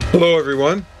Hello,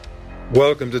 everyone.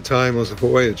 Welcome to Timeless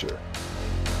Voyager,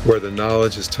 where the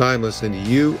knowledge is timeless and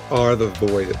you are the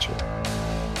Voyager.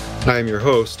 I am your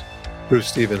host,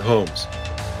 Stephen Holms.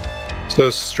 So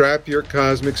strap your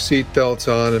cosmic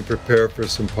seatbelts on and prepare for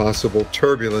some possible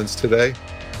turbulence today.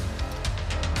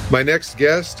 My next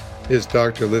guest is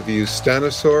Dr. Liviu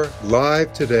Stanisor,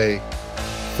 live today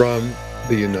from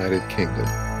the United Kingdom.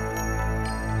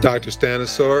 Dr.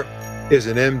 Stanisor is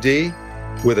an MD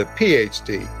with a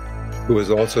PhD, who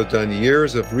has also done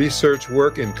years of research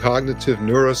work in cognitive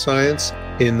neuroscience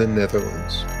in the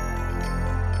Netherlands.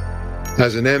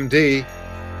 As an MD,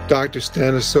 Dr.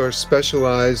 Stanisor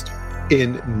specialized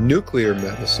in nuclear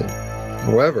medicine.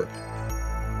 However,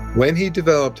 when he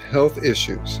developed health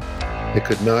issues that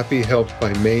could not be helped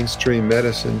by mainstream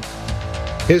medicine,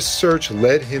 his search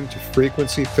led him to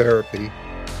frequency therapy,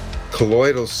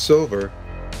 colloidal silver,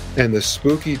 and the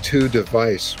Spooky 2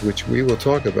 device, which we will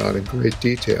talk about in great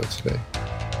detail today.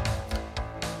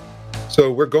 So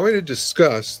we're going to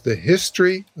discuss the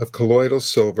history of colloidal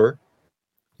silver,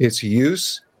 its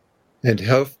use and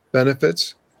health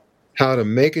benefits, how to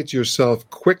make it yourself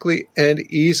quickly and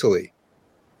easily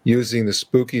using the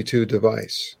Spooky 2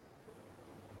 device,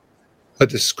 a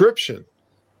description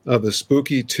of the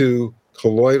Spooky 2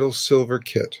 colloidal silver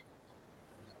kit,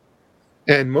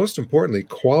 and most importantly,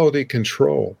 quality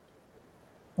control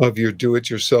of your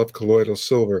do-it-yourself colloidal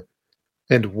silver,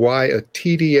 and why a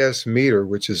TDS meter,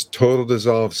 which is total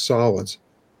dissolved solids,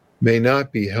 may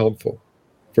not be helpful.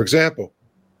 For example,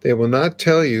 they will not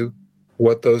tell you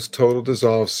what those total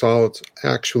dissolved solids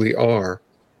actually are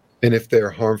and if they're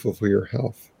harmful for your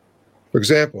health. For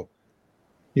example,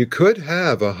 you could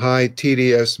have a high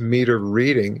TDS meter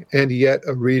reading and yet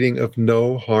a reading of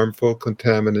no harmful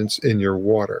contaminants in your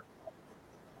water.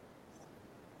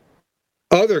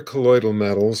 Other colloidal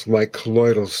metals like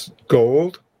colloidal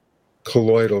gold,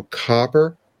 colloidal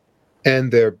copper,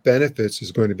 and their benefits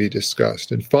is going to be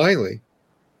discussed. And finally,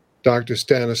 Dr.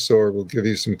 Stanisor will give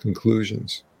you some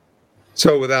conclusions.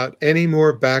 So without any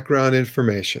more background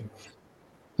information,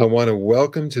 I want to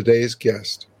welcome today's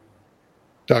guest,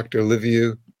 Dr.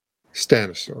 Liviu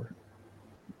Stanisor.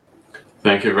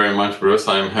 Thank you very much, Bruce.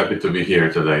 I'm happy to be here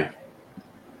today.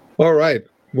 All right.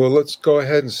 Well, let's go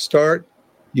ahead and start.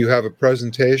 You have a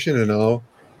presentation, and I'll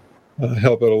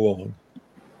help it along.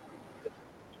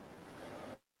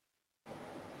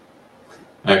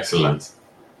 Excellent.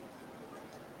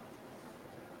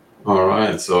 All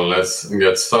right, so let's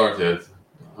get started.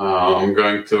 I'm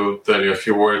going to tell you a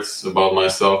few words about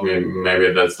myself.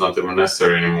 Maybe that's not even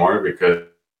necessary anymore because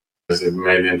it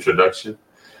made the introduction.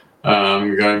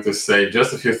 I'm going to say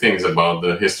just a few things about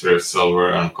the history of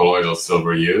silver and colloidal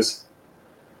silver use.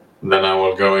 Then I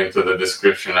will go into the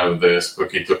description of the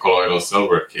Spooky 2 colloidal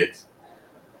silver kit.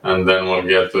 And then we'll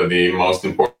get to the most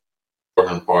important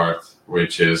part,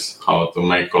 which is how to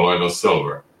make colloidal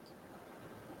silver.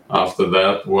 After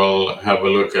that, we'll have a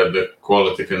look at the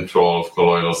quality control of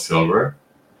colloidal silver.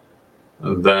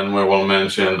 And then we will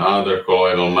mention other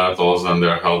colloidal metals and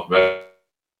their health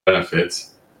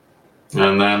benefits.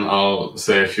 And then I'll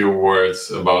say a few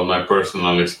words about my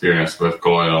personal experience with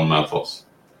colloidal metals.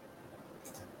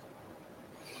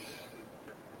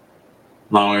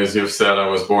 Now, as you've said, I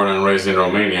was born and raised in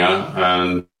Romania,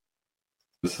 and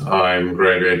I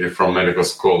graduated from medical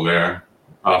school there.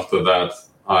 After that,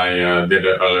 I did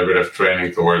a little bit of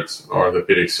training towards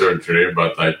orthopedic surgery,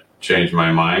 but I changed my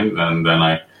mind, and then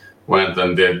I went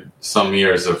and did some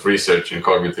years of research in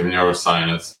cognitive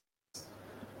neuroscience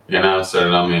in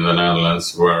Amsterdam, in the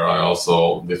Netherlands, where I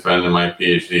also defended my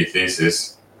PhD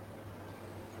thesis.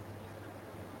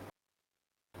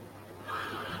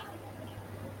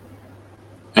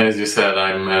 As you said,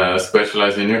 I'm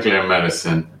specialized in nuclear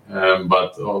medicine,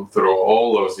 but through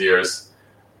all those years,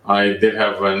 I did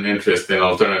have an interest in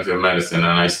alternative medicine,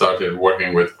 and I started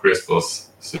working with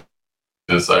crystals.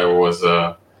 Since I was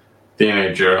a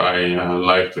teenager, I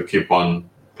liked to keep one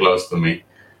close to me,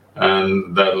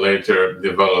 and that later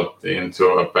developed into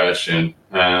a passion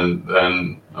and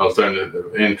an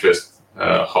alternative interest,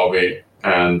 hobby,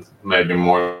 and maybe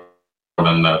more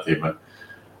than that even.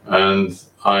 And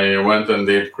I went and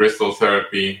did crystal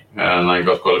therapy, and I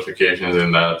got qualifications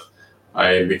in that.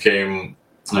 I became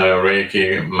a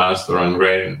Reiki master and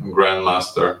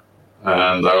grandmaster,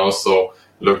 and I also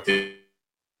looked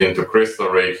into crystal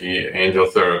Reiki, angel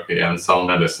therapy, and sound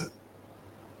medicine.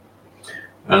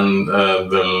 And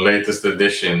the latest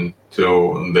addition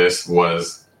to this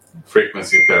was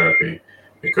frequency therapy,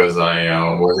 because I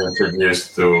was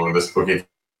introduced to the Spooky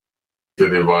 2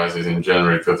 devices in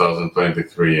January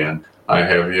 2023, and I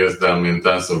have used them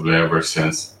intensively ever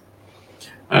since.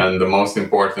 And the most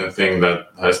important thing that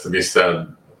has to be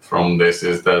said from this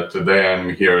is that today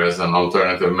I'm here as an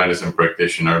alternative medicine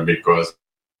practitioner because,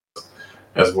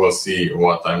 as we'll see,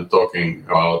 what I'm talking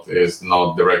about is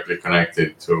not directly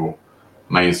connected to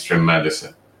mainstream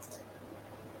medicine.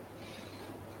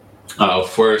 I'll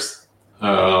first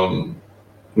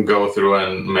go through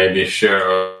and maybe share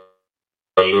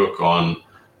a look on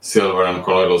silver and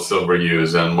colloidal silver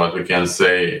use, and what we can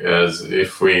say is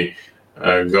if we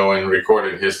go in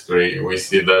recorded history, we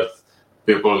see that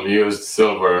people used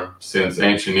silver since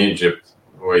ancient Egypt,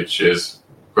 which is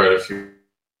quite a few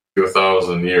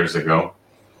thousand years ago.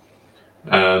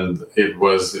 And it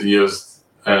was used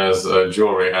as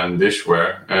jewelry and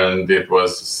dishware, and it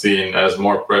was seen as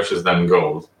more precious than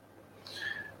gold.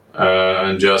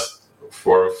 And just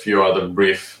for a few other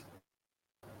brief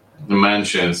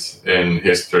mentions in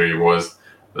history was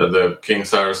that the King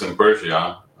Cyrus in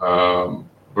Persia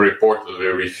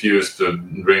reportedly refused to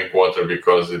drink water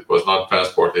because it was not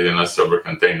transported in a silver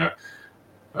container,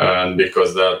 and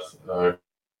because that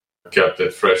kept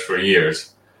it fresh for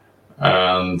years.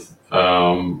 And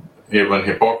even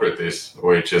Hippocrates,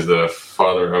 which is the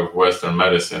father of Western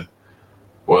medicine,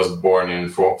 was born in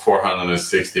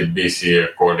 460 BC,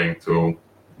 according to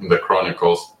the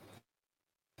chronicles.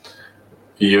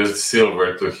 He used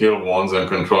silver to heal wounds and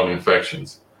control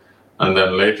infections. And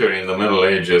then later in the Middle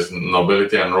Ages,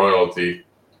 nobility and royalty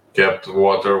kept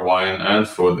water, wine, and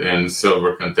food in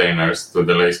silver containers to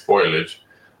delay spoilage.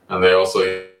 And they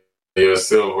also used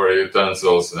silver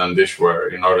utensils and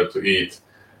dishware in order to eat.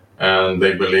 And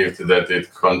they believed that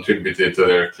it contributed to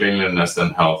their cleanliness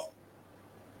and health.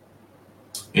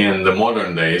 In the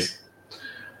modern days,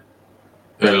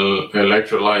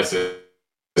 electrolysis,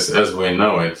 as we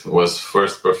know it, was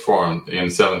first performed in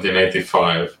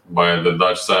 1785 by the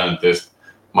Dutch scientist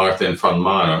Martin van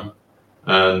Marum,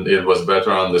 and it was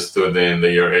better understood in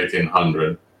the year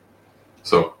 1800.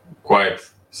 So quite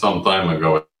some time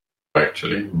ago,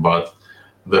 actually. But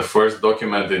the first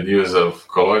documented use of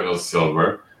colloidal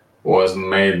silver was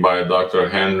made by Dr.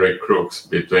 Henry Crookes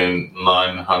between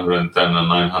 910 and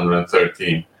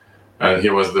 913. And he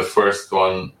was the first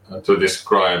one to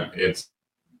describe its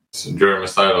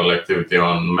germicidal activity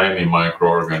on many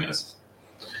microorganisms.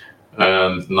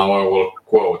 And now I will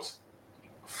quote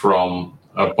from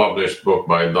a published book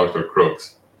by Dr.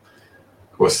 Crookes,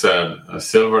 who said,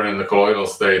 "Silver in the colloidal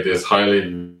state is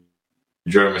highly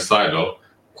germicidal,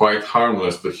 quite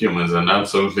harmless to humans and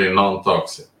absolutely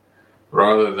non-toxic.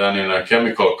 Rather than in a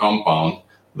chemical compound,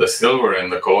 the silver in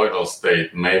the colloidal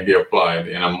state may be applied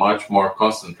in a much more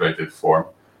concentrated form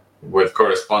with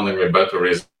correspondingly better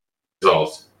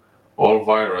results. All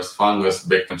virus, fungus,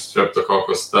 bacterium,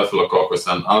 streptococcus, staphylococcus,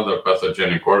 and other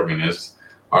pathogenic organisms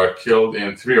are killed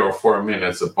in 3 or 4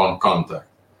 minutes upon contact.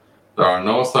 There are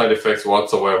no side effects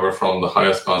whatsoever from the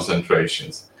highest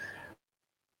concentrations."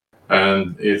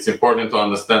 And it's important to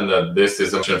understand that this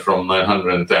is a mention from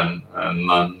 910 and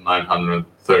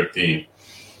 913.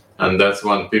 And that's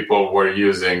when people were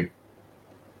using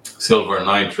silver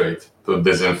nitrate to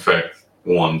disinfect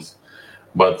wounds.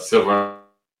 But silver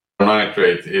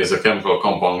nitrate is a chemical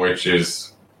compound which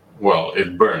is, well,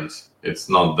 it burns. It's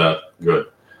not that good.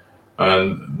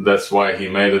 And that's why he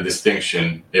made a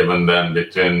distinction even then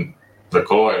between the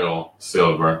colloidal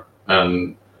silver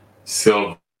and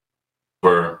silver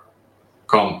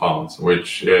compounds,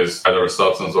 which is either a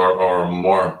substance or a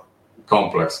more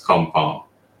complex compound,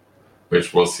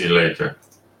 which we'll see later.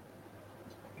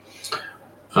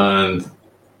 And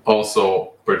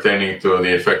also pertaining to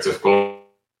the effects of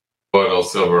colloidal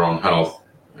silver on health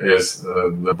is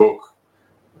the book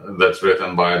that's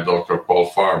written by Dr. Paul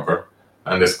Farber,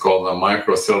 and it's called The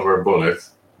Micro Silver Bullet,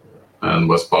 and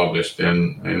was published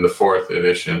in the 4th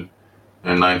edition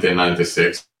in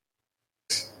 1996,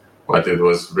 but it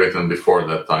was written before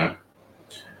that time.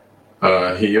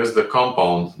 He used a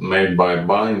compound made by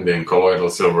binding colloidal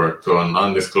silver to an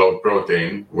undisclosed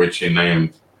protein, which he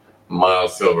named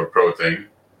mild silver protein.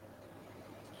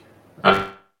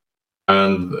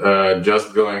 And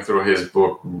just going through his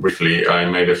book briefly, I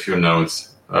made a few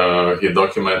notes. He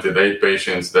documented 8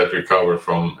 patients that recovered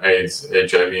from AIDS,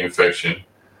 HIV infection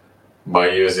by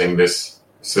using this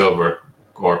silver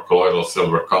or colloidal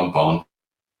silver compound.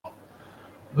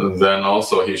 Then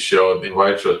also he showed in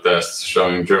vitro tests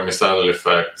showing germicidal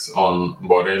effects on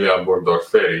Borrelia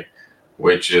burgdorferi,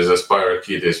 which is a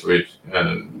spirochetes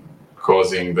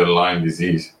causing the Lyme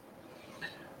disease.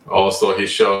 Also he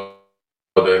showed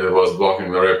that it was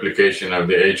blocking the replication of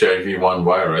the HIV-1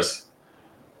 virus,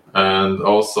 and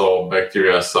also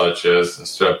bacteria such as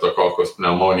Streptococcus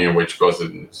pneumonia, which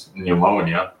causes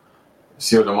pneumonia,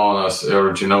 Pseudomonas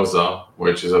aeruginosa,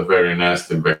 which is a very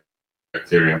nasty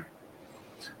bacterium,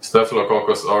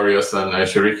 Staphylococcus aureus, and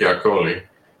Escherichia coli,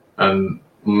 and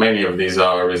many of these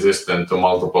are resistant to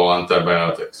multiple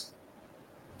antibiotics.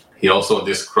 He also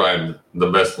described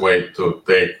the best way to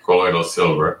take colloidal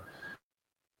silver,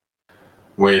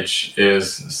 which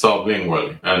is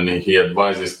sublingually, and he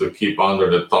advises to keep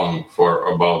under the tongue for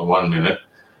about 1 minute,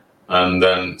 and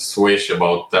then swish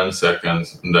about 10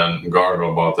 seconds, and then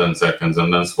gargle about 10 seconds,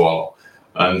 and then swallow.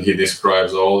 And he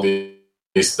describes all these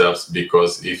steps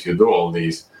because if you do all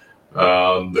these,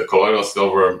 the colloidal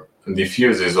silver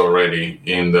diffuses already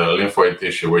in the lymphoid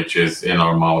tissue, which is in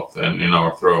our mouth and in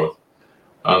our throat,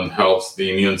 and helps the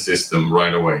immune system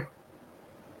right away.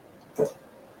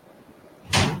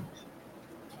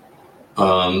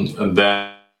 And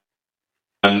then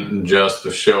just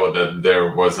to show that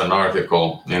there was an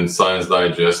article in Science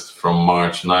Digest from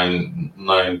March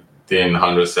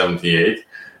 1978,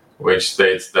 which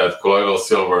states that colloidal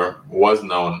silver was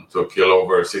known to kill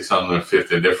over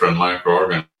 650 different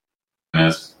microorganisms.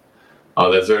 That's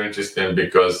very interesting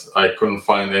because I couldn't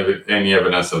find any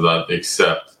evidence of that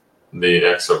except the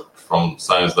excerpt from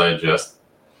Science Digest.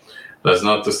 That's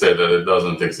not to say that it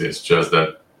doesn't exist, just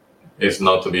that it's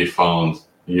not to be found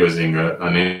using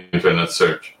an internet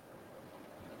search.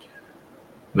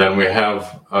 Then we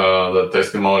have the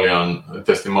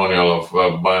testimonial of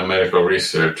a biomedical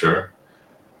researcher,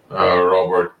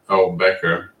 Robert O.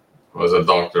 Becker, who was a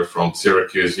doctor from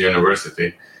Syracuse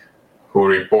University, who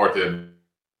reported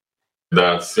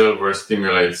that silver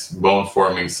stimulates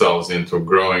bone-forming cells into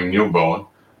growing new bone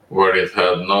where it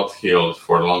had not healed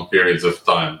for long periods of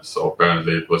time. So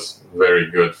apparently it was very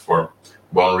good for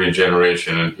bone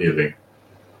regeneration and healing.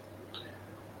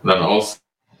 Then also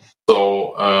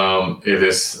it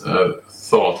is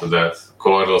thought that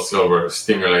colloidal silver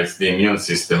stimulates the immune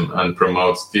system and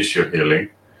promotes tissue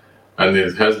healing, and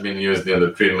it has been used in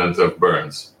the treatment of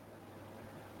burns.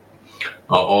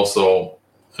 Also,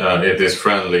 it is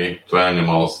friendly to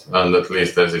animals and at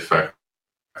least as effective.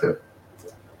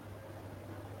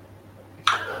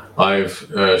 I've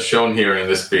shown here in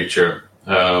this picture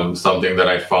something that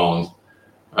I found,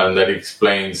 and that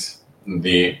explains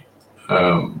the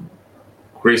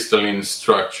crystalline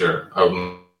structure of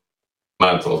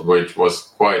metals, which was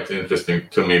quite interesting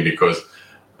to me because,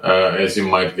 as you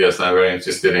might guess, I'm very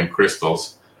interested in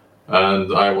crystals,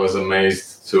 and I was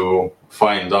amazed to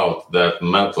find out that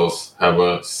metals have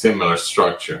a similar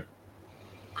structure,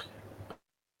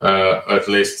 at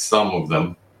least some of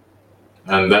them,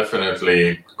 and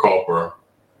definitely copper,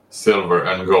 silver,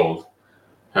 and gold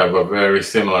have a very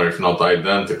similar, if not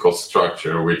identical,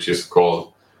 structure, which is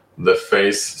called the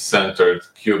face-centered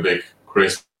cubic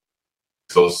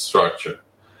crystal structure.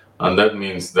 And that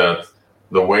means that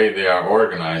the way they are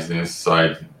organized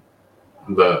inside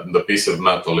the piece of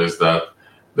metal is that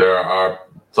there are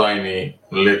tiny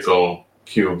little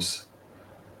cubes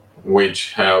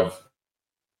which have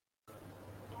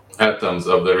atoms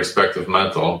of the respective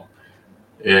metal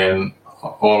in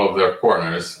all of their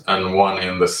corners and one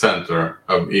in the center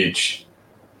of each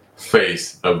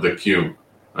face of the cube.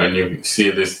 And you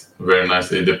see this very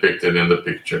nicely depicted in the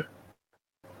picture.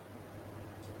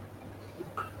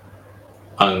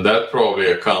 And that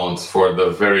probably accounts for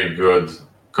the very good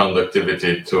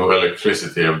conductivity to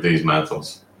electricity of these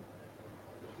metals.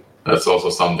 That's also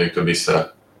something to be said.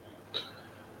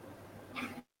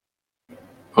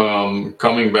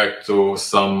 Coming back to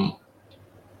some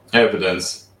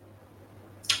evidence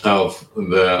of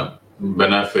the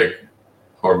benefic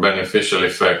or beneficial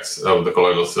effects of the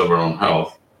colloidal silver on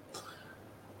health.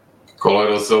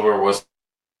 Colloidal silver was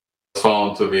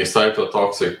found to be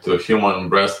cytotoxic to human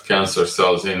breast cancer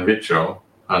cells in vitro,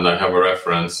 and I have a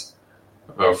reference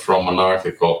from an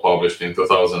article published in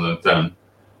 2010,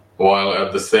 while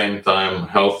at the same time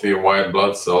healthy white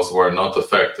blood cells were not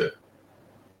affected.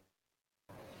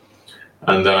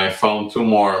 And then I found two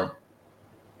more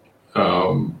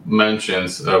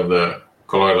mentions of the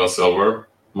colloidal silver,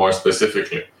 more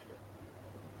specifically.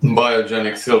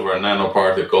 Biogenic silver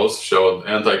nanoparticles showed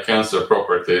anti-cancer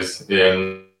properties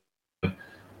in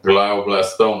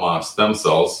glioblastoma stem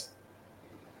cells,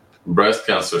 breast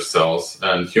cancer cells,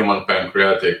 and human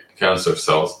pancreatic cancer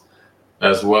cells,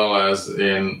 as well as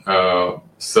in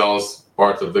cells,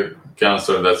 part of the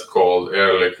cancer that's called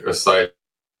Ehrlich ascites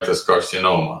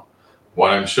carcinoma.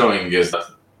 What I'm showing is that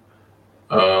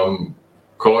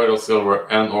colloidal silver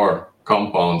and or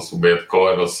compounds with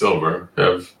colloidal silver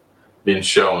have been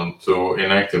shown to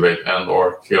inactivate and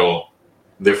or kill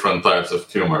different types of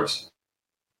tumors.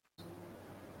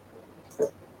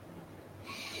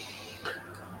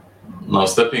 Now,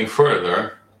 stepping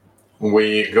further,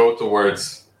 we go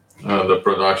towards the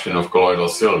production of colloidal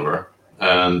silver,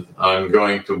 and I'm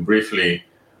going to briefly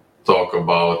talk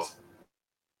about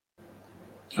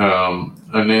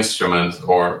an instrument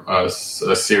or a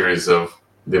series of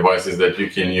devices that you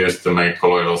can use to make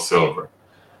colloidal silver.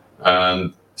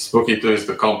 And Spooky 2 is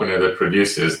the company that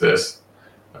produces this,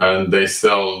 and they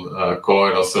sell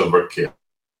colloidal silver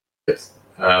kits.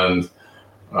 And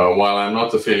while I'm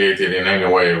not affiliated in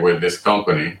any way with this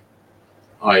company,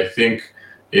 I think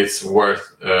it's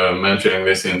worth mentioning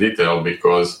this in detail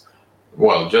because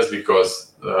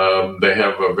they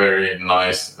have a very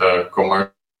nice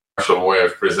commercial way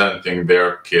of presenting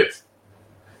their kit,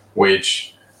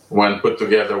 which when put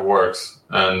together works,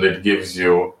 and it gives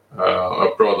you a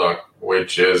product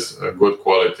which is a good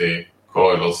quality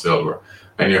colloidal silver.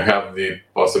 And you have the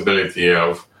possibility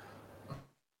of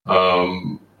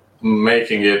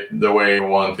making it the way you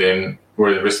want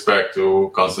with respect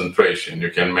to concentration. You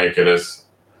can make it as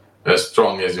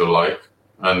strong as you like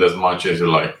and as much as you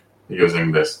like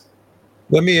using this.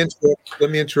 Let me interrupt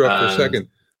for a second.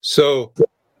 So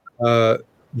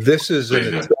this is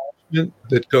an attachment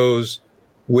that goes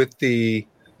with the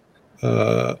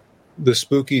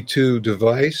Spooky 2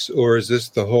 device, or is this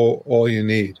all you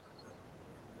need?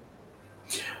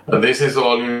 This is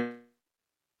all you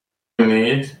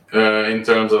need in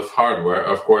terms of hardware.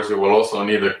 Of course, you will also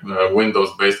need a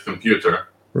Windows-based computer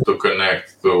to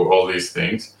connect to all these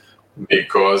things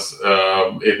because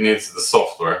it needs the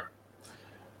software.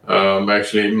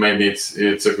 Actually, maybe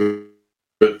it's a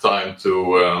good time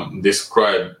to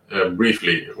describe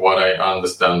briefly what I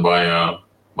understand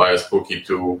by a Spooky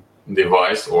 2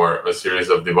 device or a series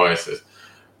of devices.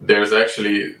 There's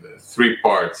actually three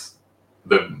parts.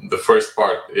 The first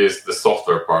part is the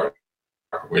software part,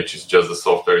 which is just the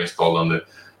software installed on the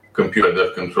computer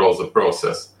that controls the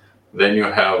process. Then you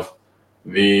have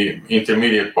the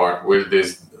intermediate part,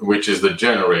 which is the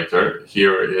generator.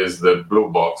 Here is the blue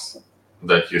box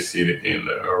that you see in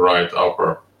the right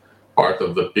upper part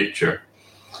of the picture.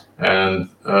 And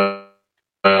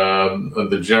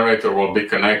the generator will be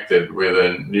connected with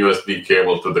a USB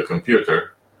cable to the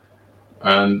computer.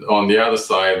 And on the other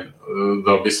side,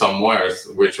 there'll be some wires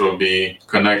which will be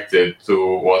connected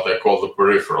to what I call the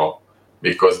peripheral,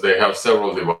 because they have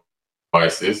several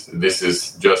devices. This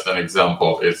is just an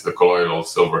example. It's the colloidal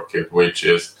silver kit, which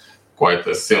is quite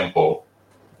a simple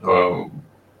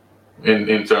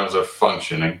in terms of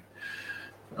functioning.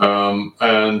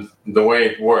 And the way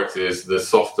it works is the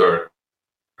software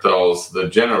tells the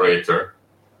generator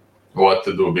what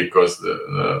to do, because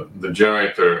the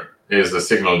generator is a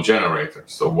signal generator.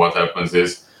 So what happens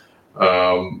is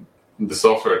the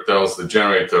software tells the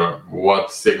generator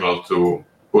what signal to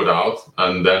put out,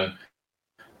 and then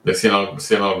the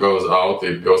signal goes out,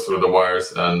 it goes through the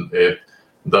wires, and it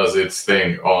does its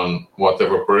thing on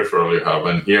whatever peripheral you have.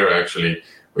 And here, actually,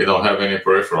 we don't have any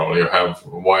peripheral. You have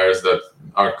wires that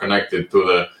are connected to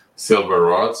the silver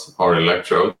rods or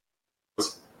electrodes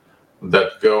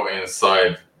that go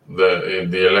inside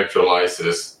the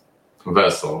electrolysis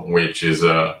vessel, which is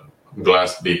a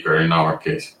glass beaker in our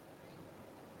case.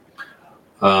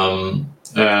 And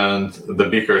the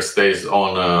beaker stays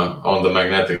on the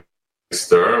magnetic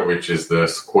stir, which is the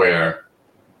square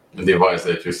device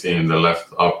that you see in the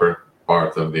left upper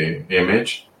part of the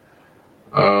image,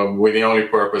 with the only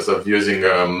purpose of using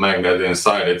a magnet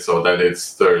inside it so that it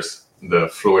stirs the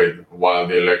fluid while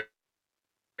the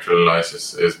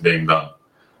electrolysis is being done.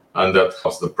 And that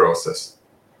helps the process.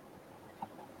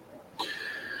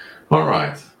 All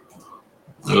right,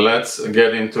 let's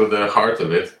get into the heart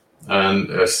of it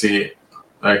and see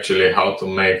actually how to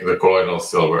make the colloidal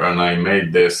silver. And I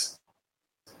made this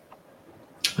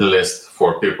list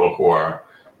for people who are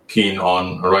keen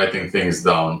on writing things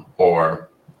down or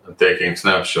taking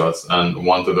snapshots and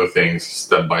want to do things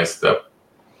step by step.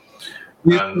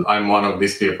 And I'm one of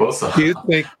these people, so do you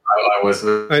think I was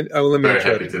very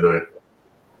happy to do it.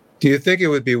 Do you think it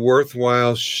would be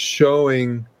worthwhile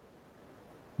showing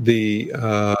the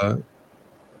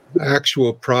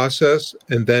actual process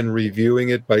and then reviewing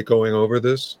it by going over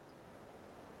this?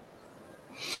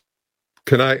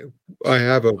 Can I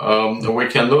have a... we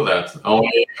can do that.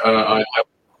 Only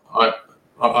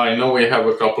I know we have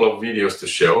a couple of videos to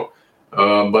show,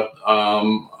 but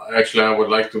actually I would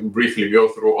like to briefly go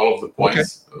through all of the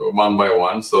points one by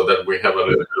one so that we have a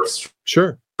little bit of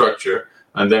structure.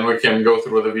 And then we can go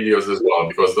through the videos as well,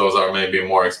 because those are maybe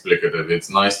more explicative. It's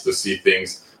nice to see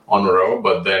things on a row,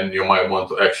 but then you might want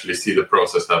to actually see the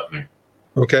process happening.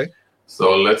 Okay.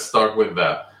 So let's start with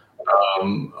that.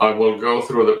 I will go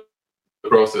through the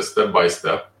process step by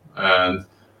step. And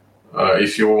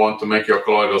if you want to make your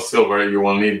colloidal silver, you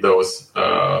will need those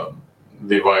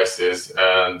devices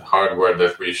and hardware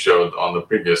that we showed on the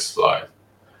previous slide.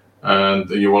 And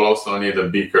you will also need a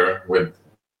beaker with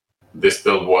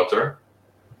distilled water.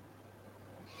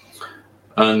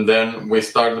 And then we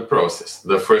start the process.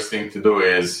 The first thing to do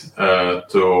is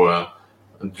to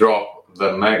drop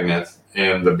the magnet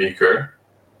in the beaker,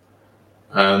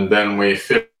 and then we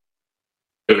fill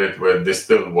it with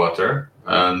distilled water.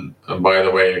 And by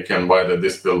the way, you can buy the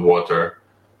distilled water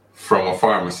from a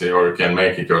pharmacy, or you can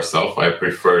make it yourself. I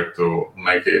prefer to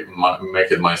make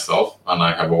it myself, and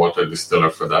I have a water distiller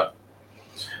for that.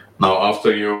 Now,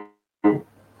 after you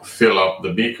fill up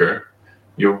the beaker,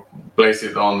 you place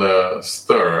it on the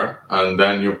stirrer, and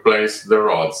then you place the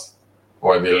rods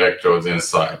or the electrodes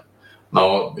inside.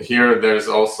 Now, here there's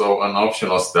also an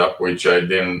optional step which I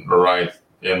didn't write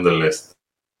in the list,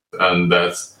 and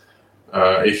that's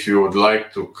if you would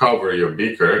like to cover your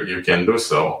beaker, you can do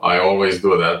so. I always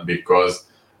do that because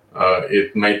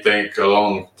it may take a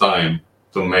long time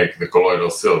to make the colloidal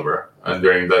silver, and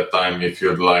during that time, if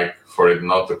you'd like for it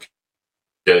not to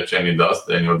catch any dust,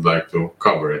 then you'd like to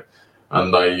cover it.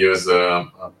 And I use a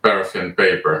paraffin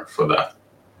paper for that.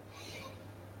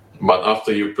 But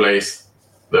after you place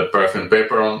the paraffin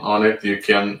paper on it, you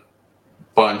can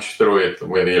punch through it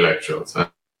with the electrodes,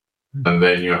 and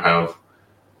then you have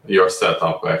your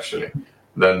setup actually.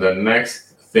 Then the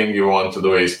next thing you want to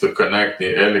do is to connect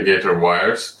the alligator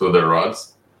wires to the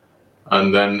rods,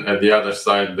 and then at the other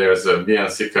side there's a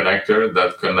BNC connector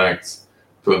that connects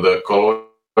to the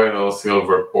colloidal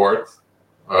silver port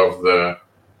of the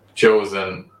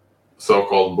chosen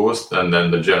so-called boost, and then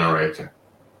the generator.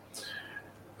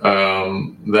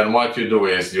 Then what you do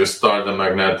is you start the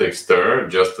magnetic stirrer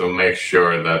just to make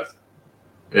sure that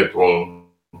it will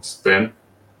spin,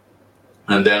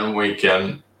 and then we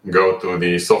can go to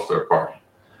the software part.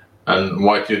 And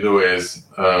what you do is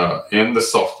in the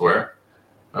software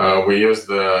we use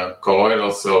the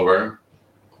colloidal silver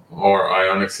or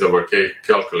ionic silver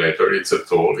calculator. It's a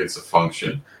tool, it's a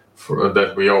function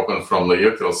that we open from the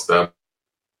utils tab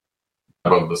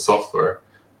of the software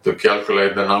to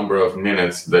calculate the number of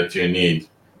minutes that you need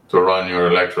to run your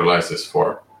electrolysis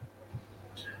for.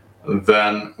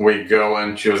 Then we go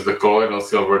and choose the colloidal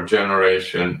silver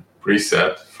generation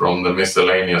preset from the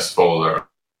miscellaneous folder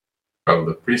of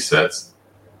the presets.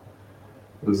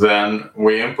 Then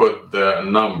we input the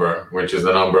number, which is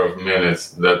the number of minutes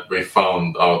that we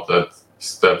found out at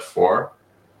step 4,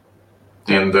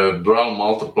 in the dwell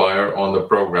multiplier on the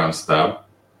programs tab.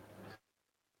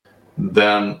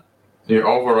 Then you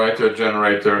overwrite your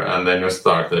generator, and then you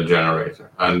start the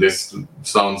generator. And this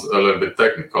sounds a little bit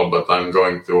technical, but I'm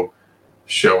going to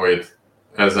show it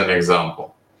as an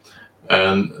example.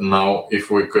 And now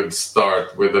if we could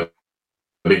start with the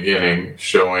beginning,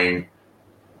 showing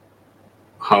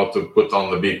how to put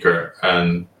on the beaker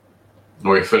and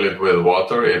we fill it with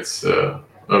water. It's a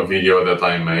video that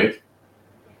I made.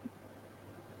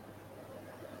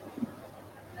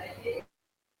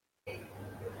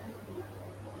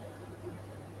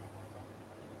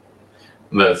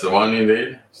 That's the one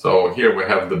indeed. So here we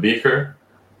have the beaker.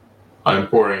 I'm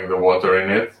pouring the water in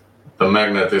it. The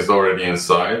magnet is already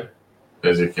inside,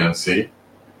 as you can see.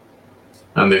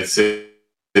 And it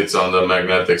sits on the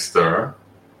magnetic stirrer.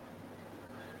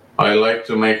 I like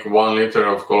to make 1 liter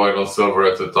of colloidal silver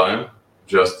at a time,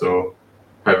 just to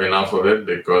have enough of it,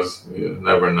 because you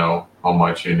never know how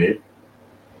much you need.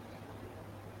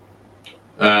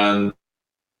 And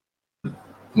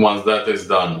once that is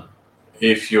done,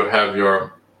 if you have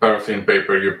your paraffin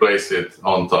paper, you place it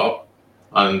on top,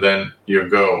 and then you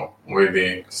go with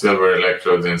the silver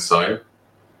electrodes inside.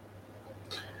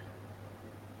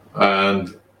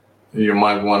 And you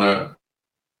might want to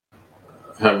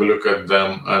have a look at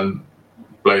them and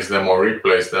place them or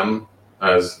replace them,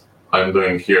 as I'm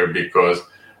doing here, because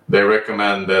they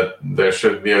recommend that there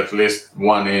should be at least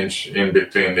 1 inch in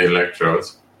between the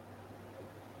electrodes.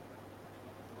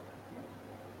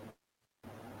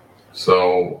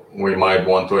 So we might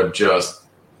want to adjust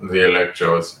the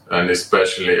electrodes, and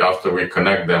especially after we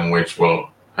connect them, which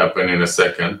will happen in a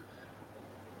second,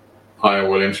 I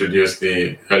will introduce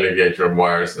the alligator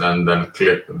wires and then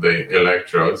clip the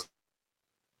electrodes.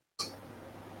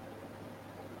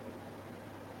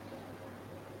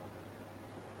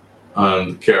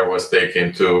 And care was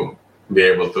taken to be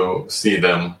able to see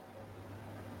them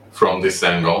from this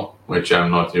angle, which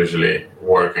I'm not usually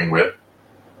working with.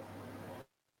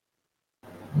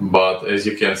 But as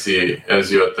you can see,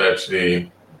 as you attach the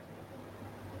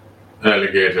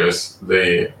alligators,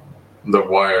 the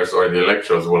wires or the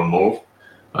electrodes will move,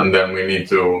 and then we need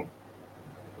to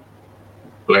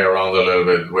play around a little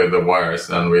bit with the wires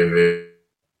and with the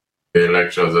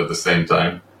electrodes at the same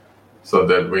time so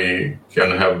that we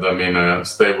can have them in a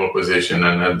stable position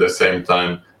and at the same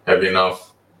time have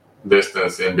enough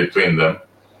distance in between them.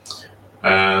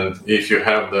 And if you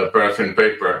have the paraffin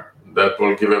paper, that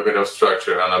will give a bit of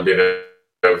structure and a bit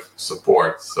of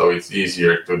support, so it's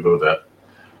easier to do that.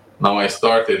 Now I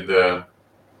started the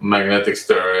magnetic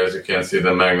stirrer. As you can see,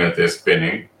 the magnet is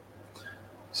spinning.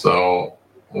 So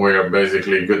we are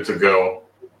basically good to go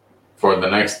for the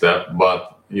next step,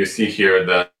 but you see here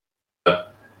that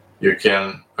you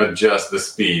can adjust the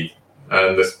speed,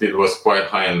 and the speed was quite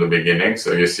high in the beginning,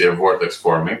 so you see a vortex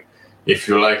forming. If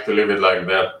you like to leave it like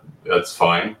that, that's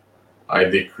fine. I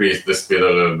decreased the speed a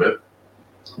little bit,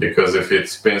 because if it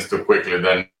spins too quickly,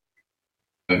 then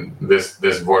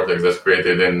this vortex that's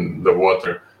created in the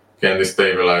water can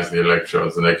destabilize the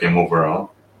electrodes and they can move around.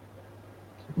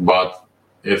 But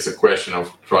it's a question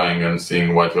of trying and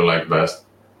seeing what you like best.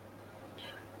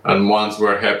 And once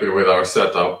we're happy with our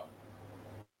setup,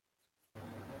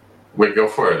 we go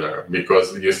further,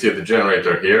 because you see the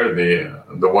generator here,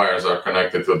 the wires are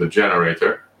connected to the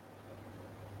generator.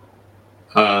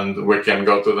 And we can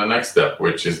go to the next step,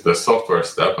 which is the software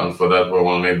step. And for that, we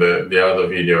will need the other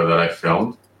video that I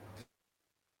filmed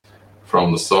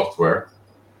from the software.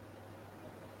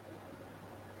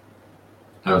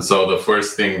 And so the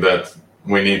first thing that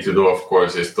we need to do, of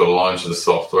course, is to launch the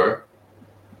software.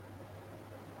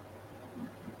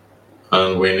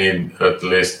 And we need at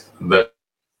least that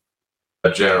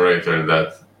generator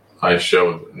that I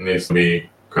showed needs to be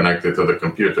connected to the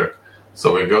computer.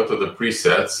 So we go to the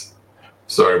presets.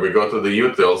 We go to the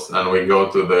utils and we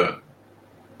go to the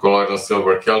Colloidal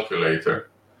Silver calculator.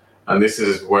 And this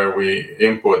is where we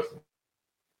input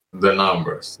the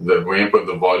numbers. We input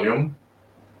the volume.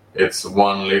 It's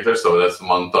 1 liter, so that's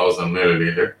 1,000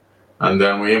 milliliter. And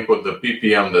then we input the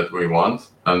ppm that we want,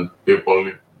 and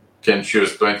people can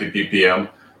choose 20 ppm.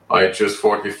 I choose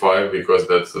 45 because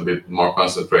that's a bit more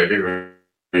concentrated.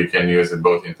 We can use it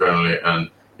both internally and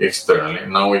externally.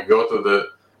 Now we go to the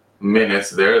minutes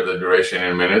there, the duration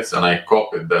in minutes, and I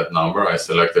copied that number. I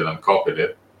selected and copied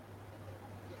it.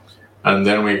 And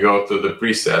then we go to the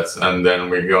presets, and then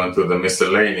we go into the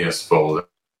miscellaneous folder.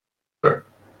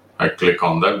 I click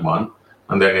on that one,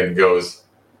 and then it goes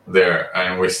there,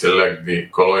 and we select the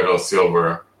Colloidal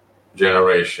Silver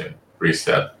generation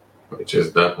preset, which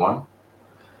is that one.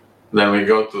 Then we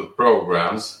go to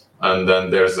programs, and then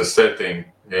there's a setting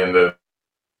in the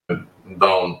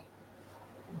down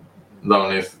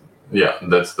is, yeah,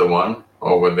 that's the one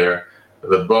over there.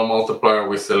 The ball multiplier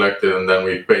we selected, and then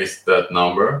we paste that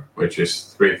number, which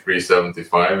is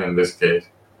 3375 in this case.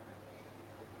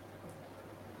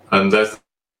 And that's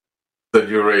the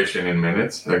duration in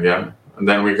minutes again. And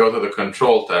then we go to the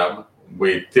control tab.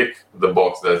 We tick the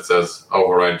box that says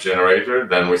override generator.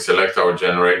 Then we select our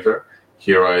generator.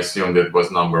 Here I assumed it was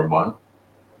number 1.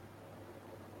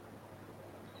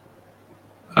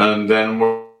 And then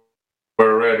we're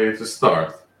ready to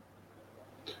start.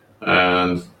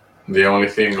 And the only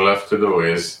thing left to do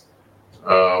is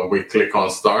we click on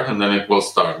start, and then it will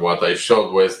start. What I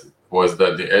showed was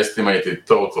that the estimated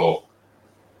total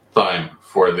time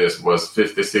for this was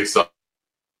 56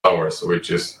 hours,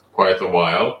 which is quite a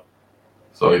while.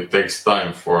 So it takes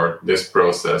time for this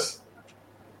process,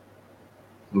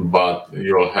 but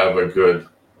you'll have a good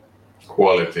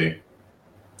quality,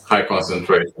 high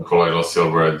concentration colloidal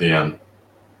silver at the end.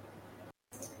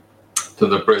 To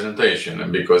the presentation,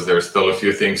 and because there's still a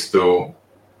few things to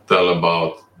tell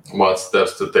about what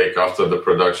steps to take after the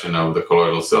production of the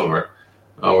colloidal silver.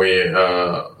 We,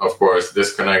 of course,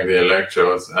 disconnect the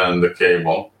electrodes and the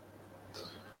cable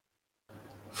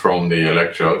from the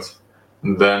electrodes.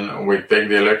 Then we take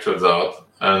the electrodes out,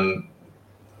 and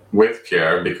with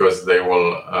care, because they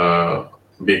will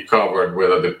be covered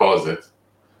with a deposit,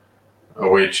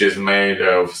 which is made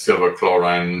of silver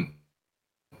chloride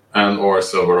and or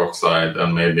silver oxide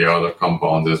and maybe other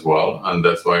compounds as well. And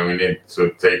that's why we need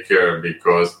to take care,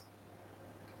 because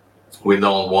we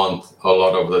don't want a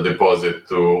lot of the deposit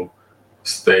to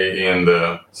stay in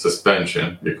the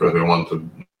suspension, because we want to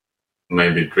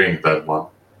maybe drink that one.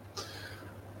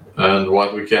 And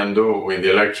what we can do with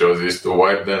the electrodes is to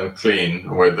wipe them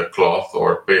clean with a cloth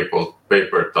or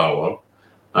paper towel,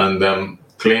 and then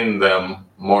clean them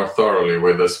more thoroughly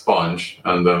with a sponge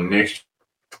and a mixture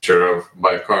of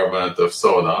bicarbonate of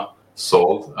soda,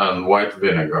 salt, and white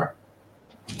vinegar.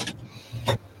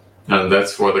 And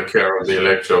that's for the care of the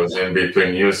electrodes in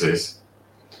between uses.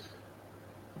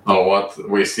 What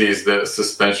we see is the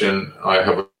suspension. I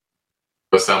have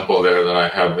a sample there that I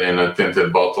have in a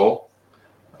tinted bottle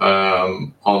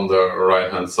on the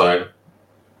right-hand side.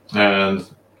 And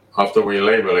after we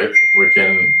label it, we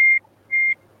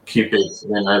keep it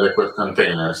in adequate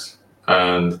containers.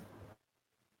 And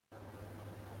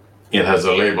it has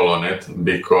a label on it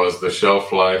because the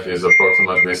shelf life is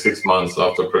approximately 6 months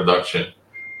after production.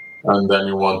 And then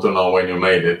you want to know when you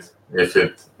made it. If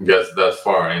it gets that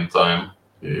far in time,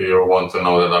 you want to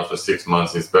know that after 6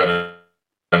 months it's better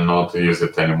not to use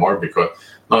it anymore,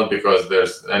 not because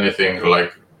there's anything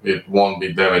like it won't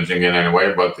be damaging in any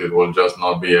way, but it will just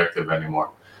not be active anymore.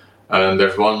 And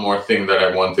there's one more thing that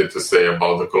I wanted to say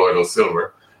about the colloidal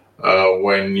silver.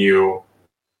 When you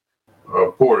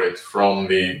pour it from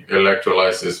the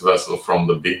electrolysis vessel from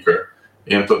the beaker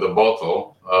into the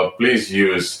bottle, please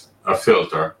use a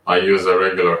filter. I use a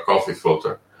regular coffee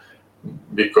filter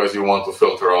because you want to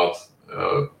filter out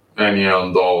any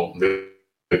and all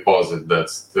deposit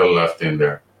that's still left in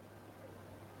there.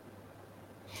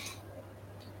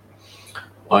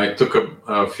 I took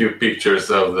a few pictures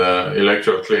of the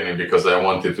electrode cleaning because I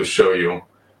wanted to show you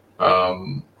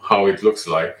how it looks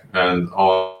like. And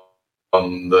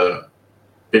on the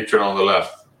picture on the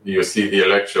left, you see the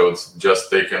electrodes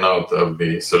just taken out of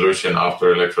the solution after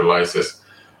electrolysis.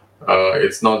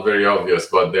 It's not very obvious,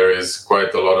 but there is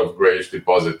quite a lot of grayish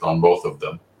deposit on both of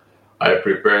them. I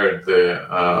prepared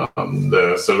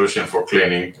the solution for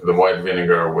cleaning, the white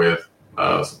vinegar with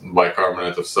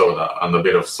bicarbonate of soda and a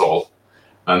bit of salt,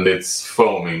 and it's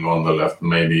foaming on the left.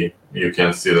 Maybe you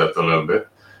can see that a little bit.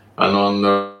 And on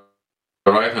the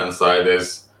right-hand side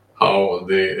is how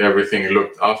everything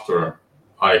looked after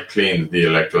I cleaned the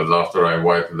electrodes, after I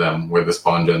wiped them with the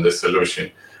sponge and the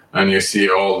solution. And you see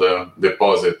all the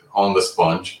deposit on the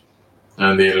sponge,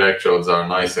 and the electrodes are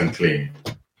nice and clean.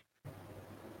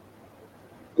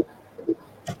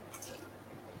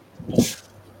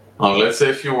 Now, let's say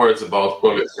a few words about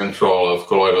quality control of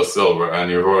colloidal silver,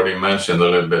 and you've already mentioned a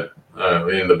little bit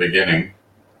in the beginning,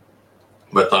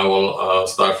 but I will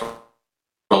start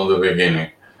from the beginning.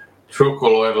 True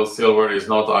colloidal silver is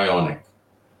not ionic,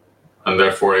 and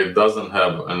therefore it doesn't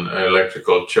have an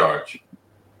electrical charge.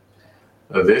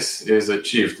 This is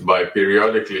achieved by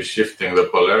periodically shifting the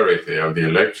polarity of the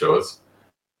electrodes,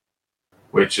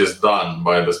 which is done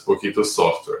by the Spooky2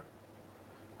 software.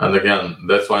 And again,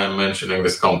 that's why I'm mentioning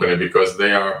this company, because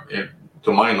they are,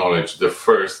 to my knowledge, the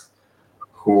first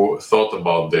who thought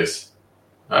about this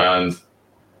and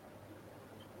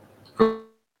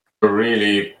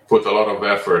really put a lot of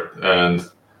effort and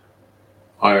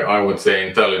I would say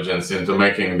intelligence into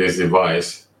making this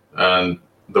device. And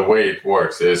the way it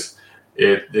works is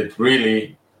it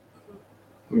really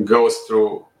goes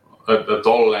through at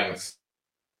all lengths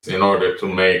in order to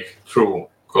make true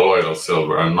colloidal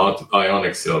silver and not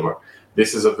ionic silver.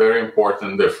 This is a very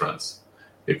important difference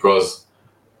because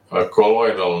a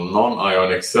colloidal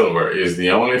non-ionic silver is the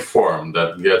only form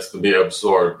that gets to be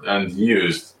absorbed and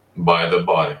used by the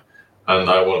body. And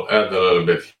I will add a little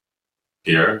bit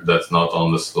here that's not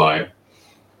on the slide.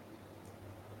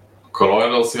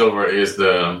 Colloidal silver is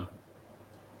the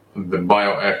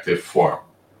bioactive form.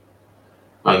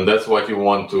 And that's what you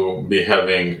want to be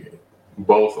having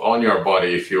both on your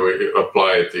body if you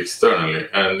apply it externally,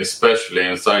 and especially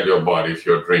inside your body if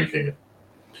you're drinking it.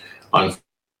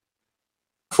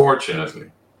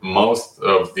 Unfortunately, most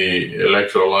of the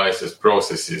electrolysis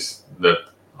processes that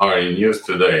are in use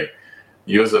today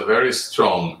use a very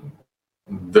strong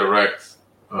direct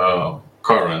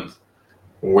current,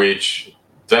 which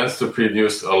tends to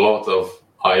produce a lot of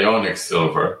ionic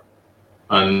silver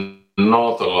and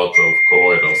not a lot of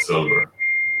colloidal silver.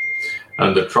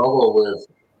 And the trouble with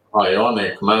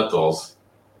ionic metals,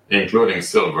 including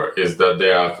silver, is that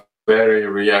they are very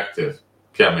reactive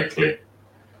chemically.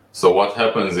 So what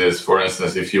happens is, for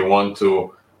instance, if you want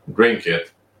to drink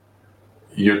it,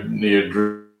 you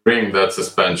drink that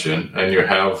suspension and you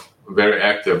have very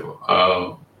active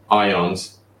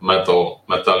ions,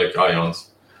 metallic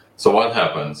ions. So what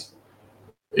happens?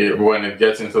 When it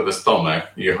gets into the stomach,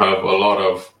 you have a lot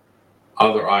of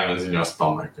other ions in your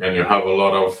stomach, and you have a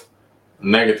lot of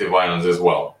negative ions as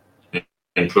well,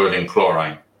 including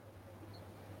chlorine.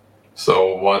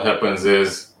 So what happens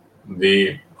is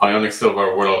the ionic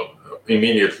silver will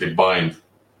immediately bind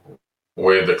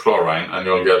with the chlorine, and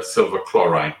you'll get silver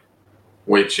chlorine,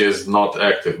 which is not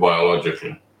active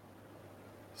biologically.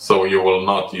 So you will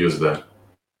not use that.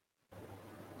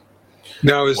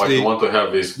 Now, what you want to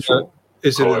have is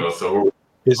colloidal silver.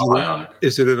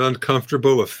 Is it an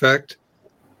uncomfortable effect?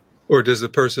 Or does the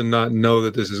person not know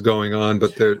that this is going on,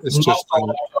 but it's just...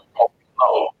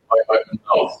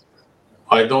 No.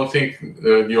 I don't think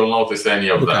you'll notice any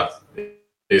of that.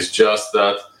 It's just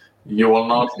that you will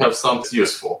not have something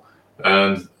useful.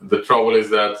 And the trouble is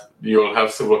that you'll have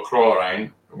silver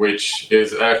chlorine, which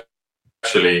is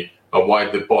actually a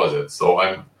white deposit. So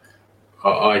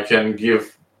I can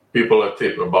give people a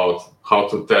tip about how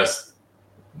to test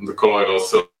the colloidal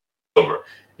silver.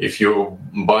 If you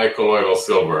buy colloidal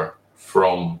silver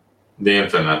from the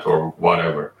internet or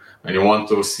whatever, and you want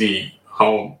to see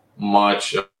how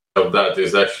much of that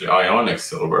is actually ionic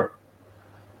silver,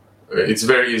 it's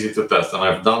very easy to test. And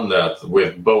I've done that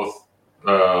with both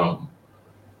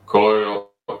colloidal,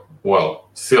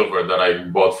 silver that I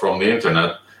bought from the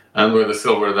internet and with the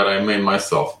silver that I made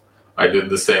myself. I did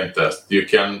the same test. You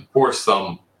can pour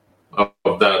some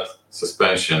of that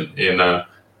suspension in a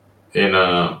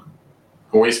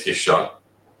whiskey shot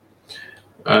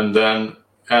and then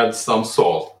add some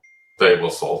salt, table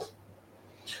salt.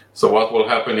 So what will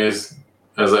happen is,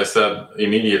 as I said,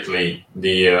 immediately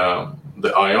the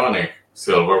ionic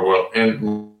silver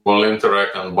will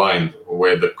interact and bind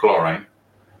with the chlorine,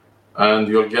 and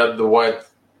you'll get the white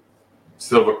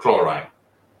silver chlorine.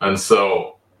 And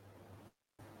so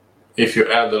if you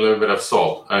add a little bit of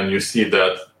salt and you see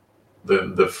that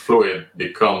the fluid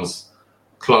becomes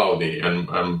cloudy and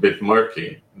a bit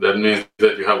murky, that means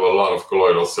that you have a lot of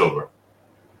colloidal silver.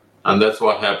 And that's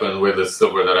what happened with the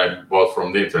silver that I bought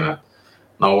from the internet.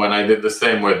 Now, when I did the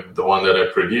same with the one that I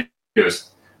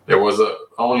produced, there was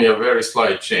only a very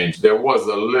slight change. There was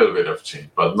a little bit of change,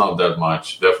 but not that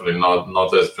much. Definitely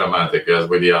not as dramatic as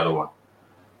with the other one.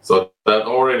 So that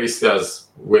already says,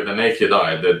 with the naked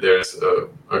eye, that there's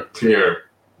a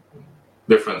clear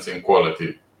difference in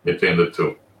quality between the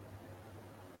two.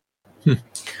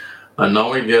 And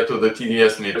now we get to the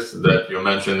TDS meters that you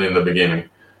mentioned in the beginning.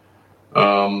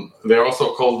 They're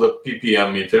also called the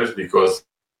ppm meters because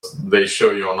they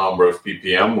show you a number of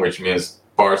ppm, which means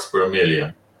parts per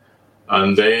million.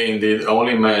 And they indeed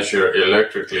only measure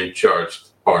electrically charged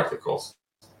particles.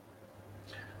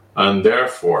 And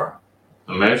therefore,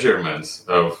 measurements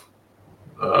of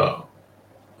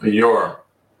your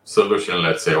solution,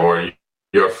 let's say, or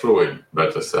your fluid,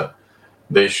 better said,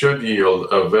 they should yield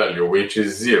a value which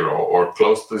is 0 or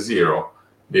close to 0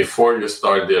 before you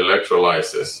start the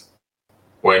electrolysis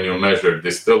when you measure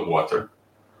distilled water,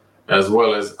 as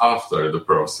well as after the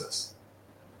process.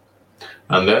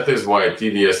 And that is why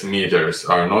TDS meters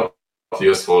are not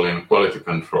useful in quality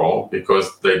control,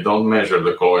 because they don't measure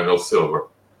the colloidal silver.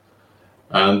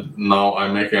 And now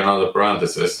I'm making another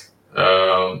parenthesis.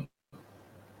 When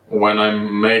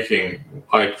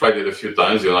I tried it a few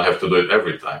times, you don't have to do it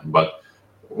every time, but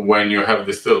when you have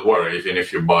distilled water, even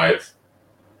if you buy it,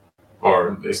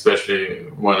 or especially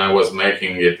when I was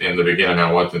making it in the beginning,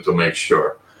 I wanted to make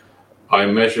sure. I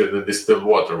measured the distilled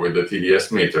water with the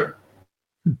TDS meter,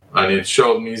 and it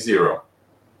showed me 0.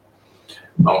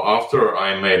 Now, after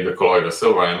I made the colloidal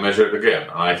silver, I measured again,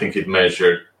 and I think it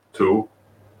measured 2,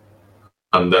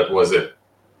 and that was it.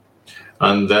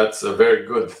 And that's a very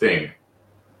good thing.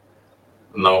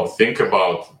 Now, think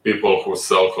about people who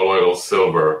sell colloidal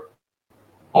silver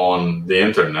on the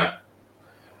internet.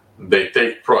 They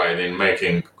take pride in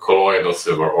making colloidal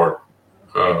silver or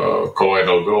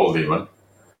colloidal gold even,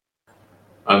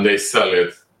 and they sell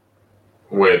it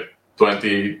with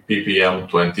 20 ppm,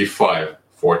 25,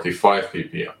 45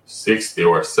 ppm, 60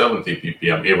 or 70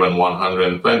 ppm, even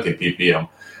 120 ppm.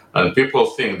 And people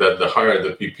think that the higher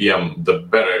the ppm, the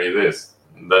better it is.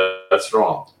 That's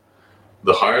wrong.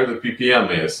 The higher the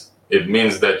ppm is, it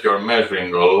means that you're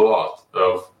measuring a lot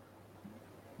of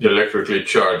electrically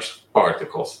charged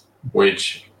particles,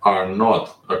 which are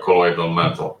not a colloidal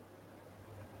metal.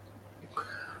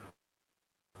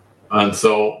 And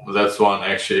so that's one,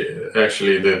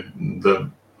 actually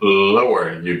the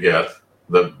lower you get,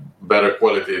 the better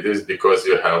quality it is, because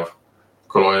you have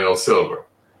colloidal silver.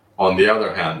 On the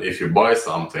other hand, if you buy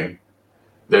something,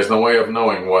 there's no way of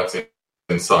knowing what's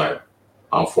inside,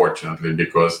 unfortunately,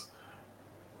 because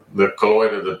the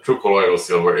true colloidal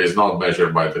silver is not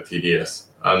measured by the TDS.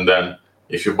 And then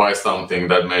if you buy something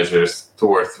that measures 2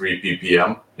 or 3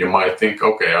 ppm, you might think,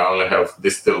 okay, I only have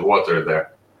distilled water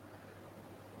there.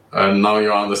 And now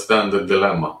you understand the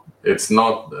dilemma. It's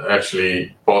not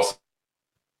actually possible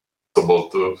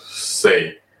to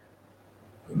say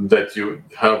that you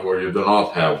have or you do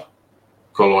not have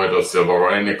colloidal silver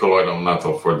or any colloidal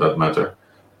metal for that matter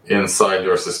inside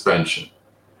your suspension.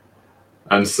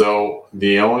 And so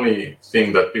the only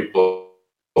thing that people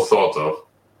thought of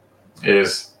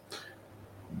is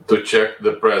to check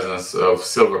the presence of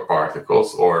silver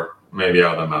particles or maybe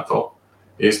other metal,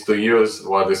 is to use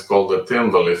what is called the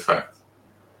Tyndall effect.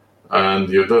 And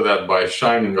you do that by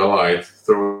shining a light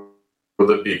through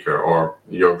the beaker or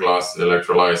your glass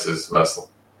electrolysis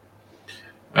vessel.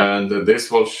 And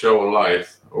this will show light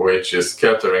which is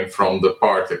scattering from the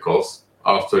particles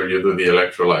after you do the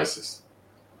electrolysis.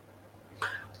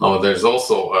 Now, there's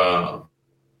also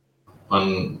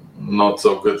not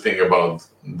so good thing about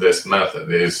this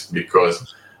method is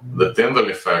because the Tyndall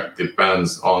effect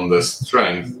depends on the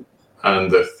strength and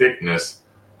the thickness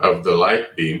of the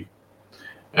light beam,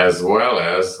 as well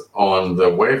as on the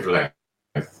wavelength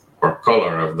or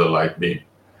color of the light beam.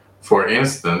 For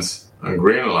instance, a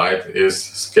green light is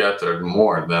scattered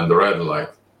more than the red light.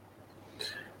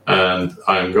 And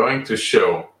I'm going to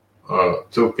show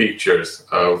two pictures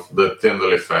of the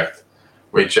Tyndall effect,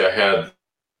 which I had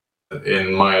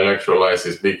in my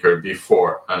electrolysis beaker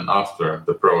before and after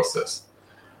the process.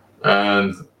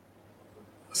 And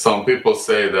some people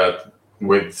say that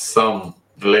with some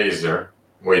laser,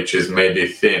 which is maybe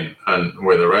thin and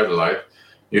with a red light,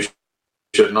 you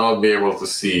should not be able to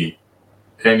see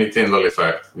any Tyndall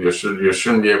effect. You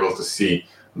shouldn't be able to see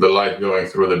the light going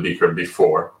through the beaker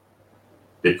before,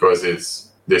 because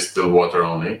it's distilled water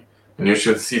only, and you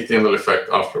should see Tyndall effect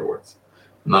afterwards.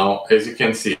 Now, as you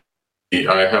can see,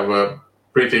 I have a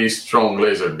pretty strong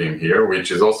laser beam here,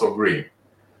 which is also green.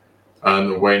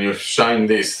 And when you shine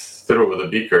this through the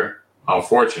beaker,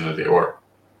 unfortunately, or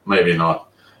maybe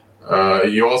not,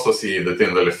 you also see the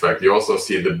Tyndall effect. You also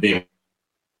see the beam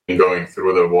going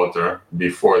through the water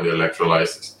before the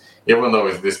electrolysis. Even though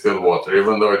it's distilled water,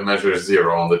 even though it measures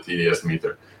 0 on the TDS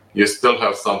meter, you still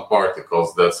have some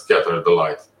particles that scatter the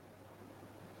light.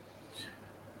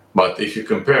 But if you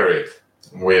compare it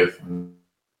with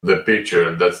the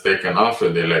picture that's taken after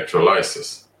the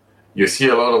electrolysis, you see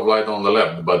a lot of light on the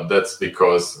left, but that's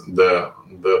because the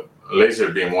laser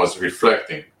beam was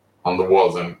reflecting on the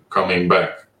walls and coming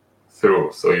back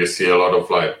through, so you see a lot of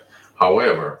light.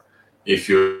 However, if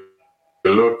you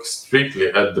look strictly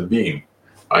at the beam,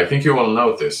 I think you will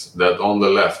notice that on the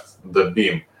left, the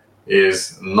beam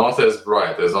is not as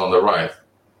bright as on the right,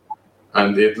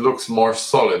 and it looks more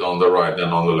solid on the right than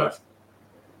on the left.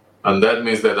 And that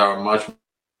means that there are much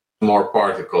more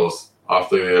particles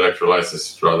after the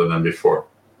electrolysis rather than before.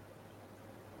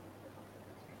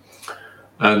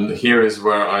 And here is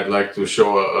where I'd like to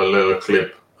show a little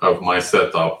clip of my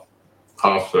setup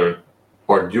after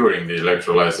or during the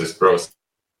electrolysis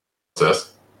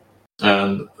process.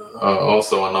 And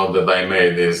also a note that I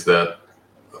made is that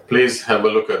please have a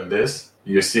look at this.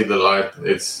 You see the light,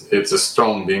 it's a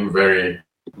strong beam, very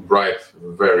bright,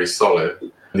 very solid.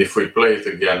 And if we play it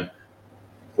again,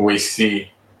 we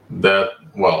see that,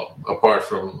 well, apart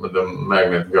from the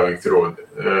magnet going through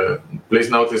it, please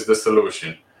notice the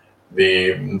solution.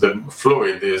 The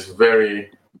fluid is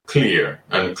very clear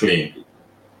and clean.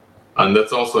 And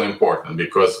that's also important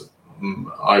because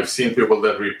I've seen people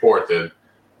that reported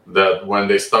that when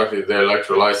they started the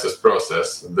electrolysis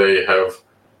process, they have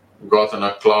gotten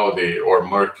a cloudy or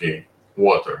murky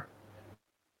water.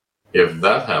 If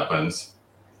that happens,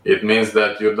 it means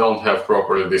that you don't have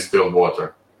properly distilled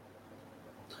water.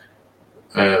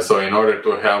 So in order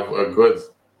to have a good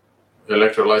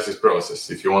electrolysis process,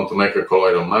 if you want to make a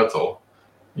colloidal metal,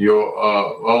 you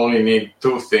only need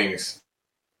two things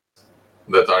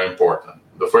that are important.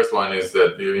 The first one is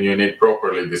that you need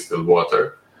properly distilled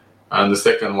water. And the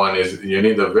second one is you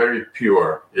need a very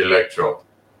pure electrode,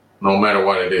 no matter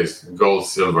what it is, gold,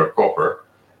 silver, copper.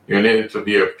 You need it to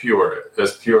be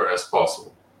as pure as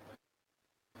possible.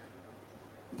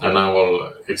 And I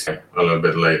will explain a little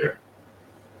bit later.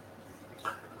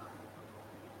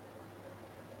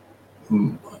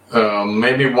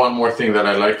 Maybe one more thing that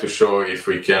I'd like to show, if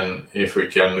we can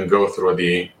go through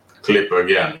the clip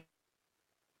again,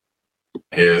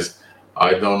 is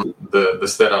the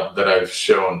setup that I've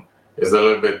shown is a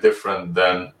little bit different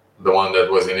than the one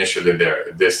that was initially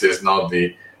there. This is not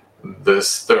the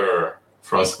stir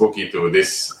from Spooky 2.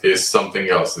 This is something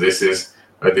else. This is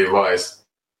a device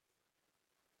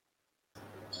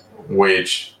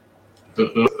which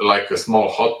looks like a small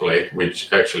hot plate,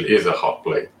 which actually is a hot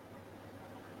plate.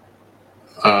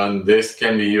 And this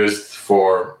can be used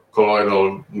for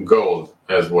colloidal gold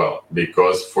as well,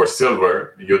 because for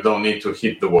silver, you don't need to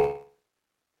heat the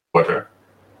water.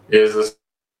 It is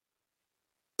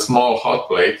a small hot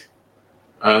plate,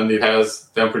 and it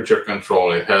has temperature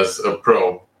control. It has a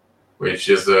probe, which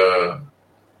is a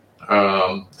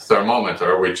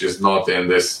thermometer, which is not in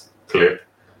this clip,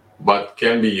 but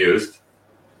can be used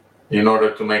in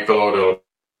order to make colloidal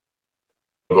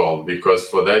gold, because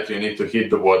for that you need to heat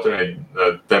the water and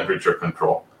temperature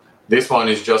control. This one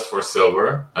is just for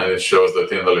silver, and it shows the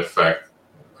Tyndall effect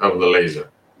of the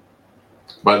laser.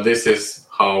 But this is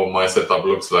how my setup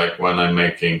looks like when I'm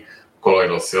making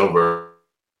colloidal silver,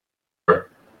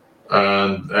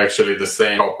 and actually the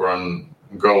same copper and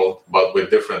gold, but with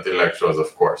different electrodes,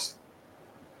 of course.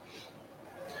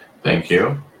 Thank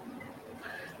you.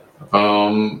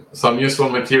 Some useful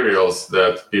materials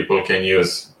that people can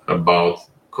use about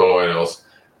colloidals,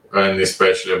 and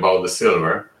especially about the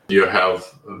silver. You have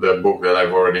the book that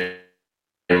I've already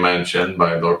mentioned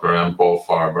by Dr. M. Paul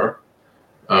Farber,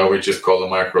 which is called The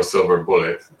Micro Silver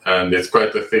Bullet, and it's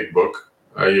quite a thick book.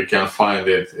 You can find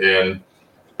it in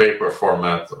paper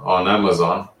format on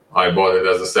Amazon. I bought it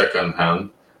as a second hand,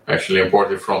 actually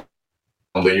imported from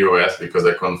the US because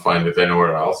I couldn't find it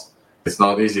anywhere else. It's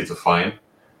not easy to find,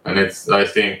 and I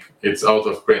think it's out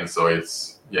of print, so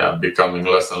it's becoming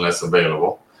less and less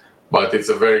available. But it's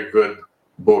a very good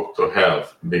book to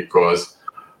have because,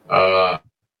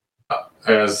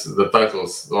 as the title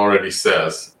already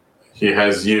says, he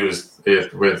has used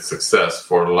it with success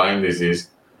for Lyme disease,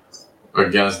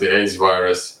 against the AIDS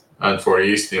virus, and for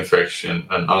yeast infection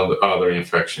and other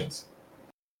infections.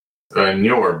 A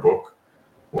newer book,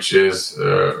 which is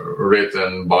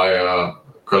written by a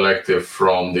collective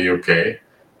from the UK,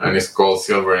 and it's called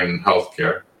Silver in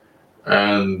Healthcare.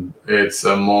 And it's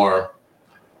a more,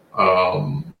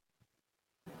 how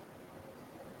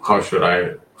should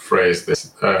I phrase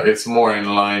this? It's more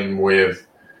in line with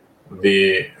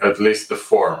at least the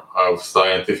form of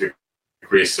scientific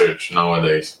research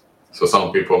nowadays. So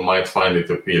some people might find it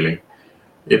appealing.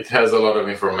 It has a lot of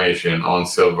information on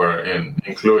silver,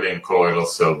 including colloidal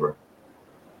silver.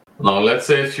 Now let's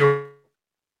say a few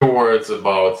words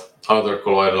about other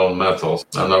colloidal metals,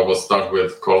 and I will start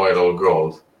with colloidal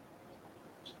gold.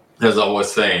 As I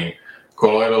was saying,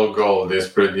 colloidal gold is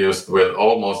produced with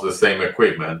almost the same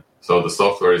equipment, so the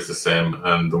software is the same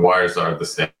and the wires are the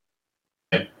same.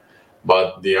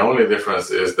 But the only difference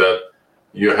is that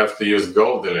you have to use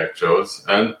gold electrodes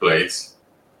and plates,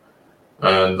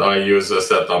 and I use a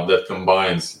setup that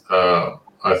combines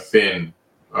a thin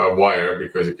wire,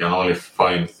 because you can only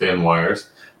find thin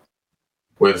wires,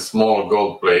 with small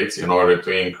gold plates in order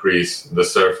to increase the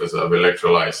surface of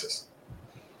electrolysis.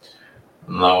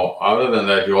 Now, other than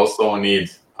that, you also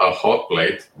need a hot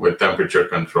plate with temperature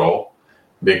control,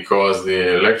 because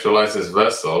the electrolysis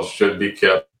vessel should be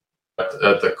kept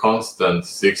at a constant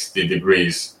 60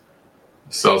 degrees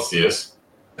Celsius,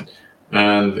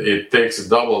 and it takes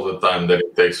double the time that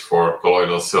it takes for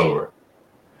colloidal silver.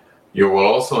 You will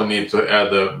also need to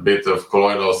add a bit of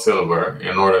colloidal silver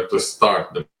in order to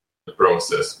start the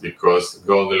process, because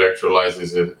gold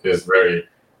electrolysis is very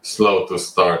slow to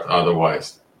start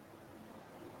otherwise.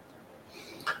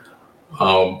 A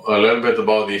little bit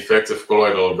about the effects of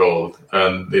colloidal gold,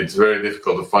 and it's very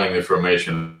difficult to find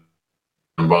information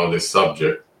about this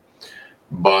subject,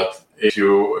 but if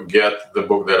you get the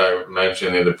book that I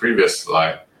mentioned in the previous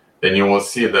slide, then you will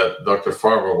see that Dr.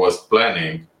 Farber was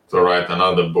planning to write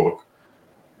another book,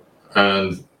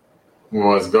 and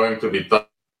was going to be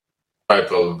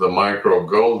titled The Micro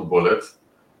Gold Bullet,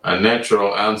 a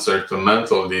Natural Answer to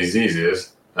Mental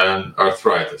Diseases and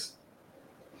Arthritis.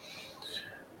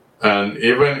 And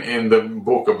even in the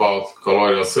book about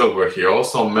colloidal silver, he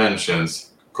also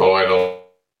mentions colloidal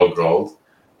gold,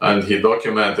 and he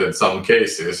documented some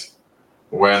cases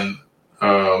when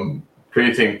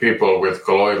treating people with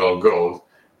colloidal gold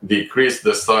decreased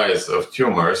the size of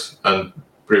tumors and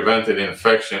prevented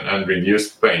infection and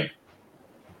reduced pain.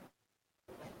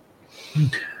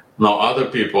 Now, other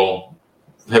people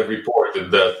have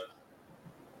reported that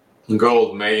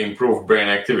gold may improve brain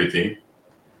activity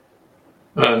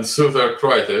and soothe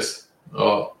arthritis,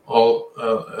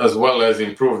 as well as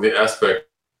improve the aspect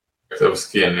of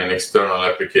skin in external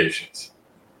applications.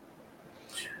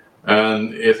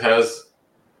 And it has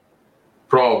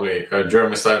probably a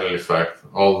germicidal effect,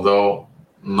 although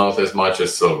not as much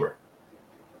as silver.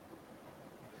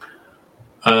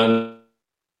 And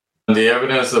the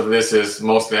evidence of this is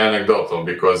mostly anecdotal,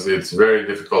 because it's very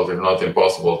difficult, if not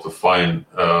impossible, to find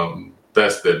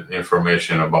tested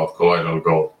information about colloidal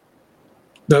gold.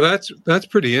 Now that's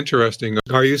pretty interesting.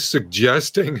 Are you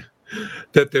suggesting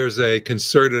that there's a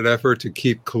concerted effort to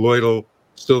keep colloidal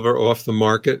silver off the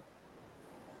market?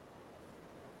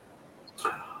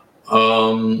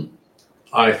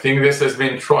 I think this has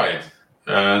been tried,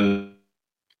 and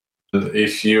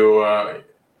if you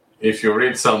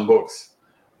read some books,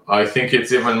 I think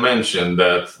it's even mentioned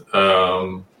that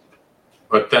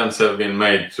attempts have been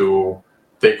made to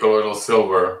take colloidal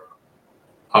silver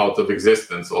out of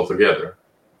existence altogether,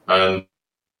 and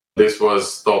this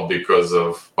was stopped because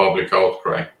of public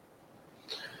outcry.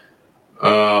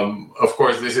 Of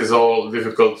course, this is all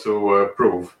difficult to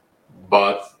prove,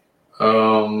 but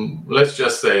let's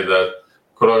just say that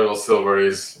colloidal silver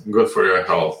is good for your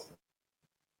health,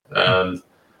 and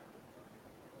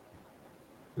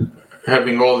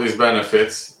having all these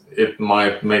benefits, it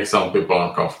might make some people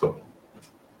uncomfortable.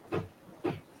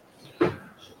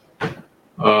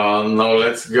 Now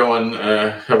let's go and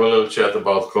have a little chat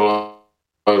about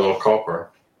colloidal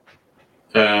copper.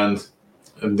 And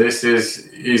this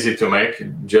is easy to make,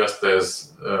 just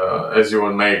as you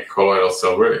would make colloidal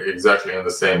silver, exactly in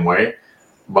the same way,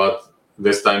 but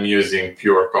this time using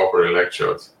pure copper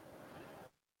electrodes.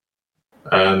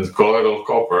 And colloidal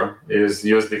copper is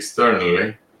used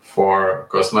externally for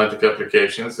cosmetic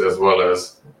applications as well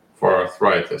as for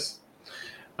arthritis.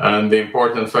 And the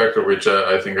important factor, which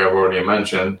I think I've already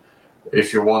mentioned,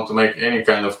 if you want to make any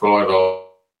kind of colloidal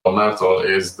metal,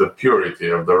 is the purity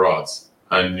of the rods.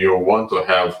 And you want to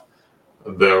have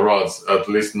the rods at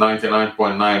least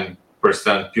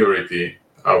 99.9% purity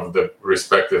of the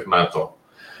respective metal.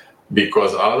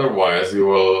 Because otherwise you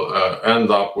will end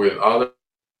up with other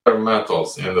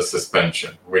metals in the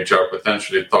suspension, which are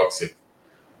potentially toxic.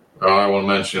 I will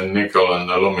mention nickel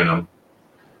and aluminum,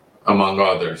 among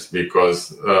others,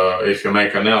 because if you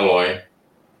make an alloy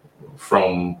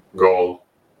from gold,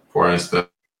 for instance,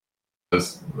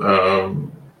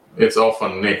 it's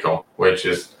often nickel, which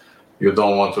is, you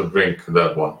don't want to drink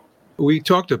that one. We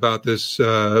talked about this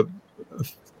a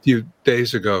few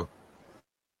days ago,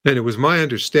 and it was my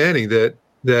understanding that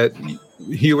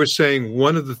you were saying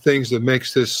one of the things that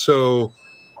makes this so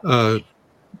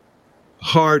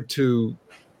hard to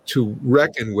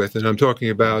reckon with, and I'm talking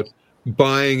about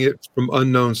buying it from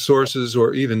unknown sources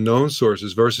or even known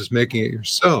sources versus making it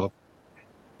yourself,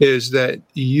 is that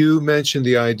you mentioned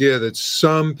the idea that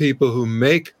some people who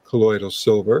make colloidal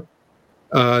silver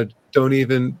don't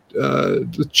even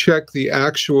check the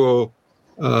actual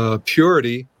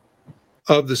purity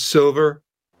of the silver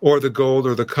or the gold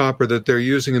or the copper that they're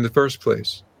using in the first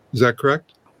place. Is that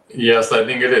correct? Yes, I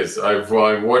think it is. I've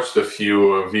watched a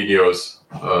few videos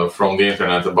from the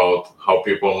internet about how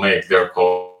people make their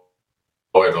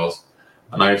colloidals,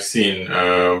 and I've seen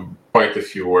quite a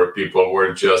few where people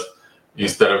were just,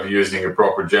 instead of using a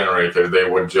proper generator, they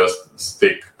would just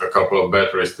stick a couple of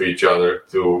batteries to each other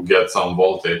to get some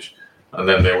voltage, and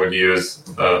then they would use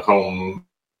homemade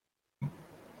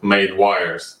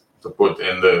wires to put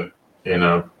in a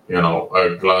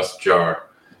glass jar.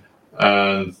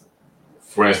 And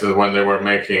for instance, when they were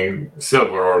making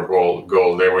silver or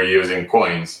gold, they were using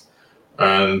coins.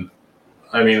 And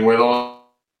I mean, with all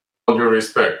due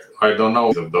respect, I don't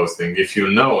know of those things. If you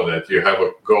know that you have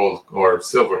a gold or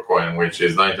silver coin, which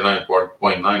is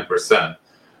 99.9%,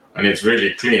 and it's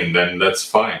really clean, then that's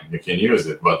fine. You can use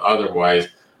it. But otherwise,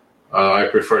 I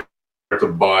prefer to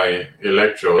buy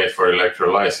electrolyte for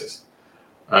electrolysis.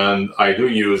 And I do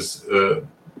use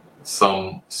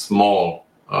some small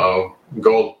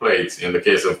gold plates in the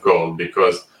case of gold,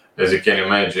 because as you can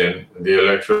imagine, the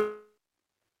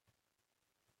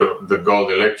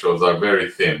gold electrodes are very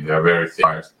thin. They are very thin,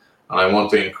 and I want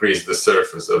to increase the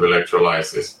surface of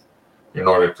electrolysis in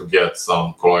order to get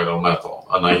some colloidal metal.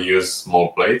 And I use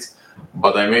small plates,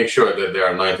 but I make sure that they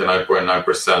are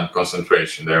 99.9%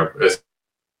 concentration. They are as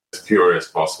pure as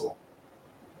possible.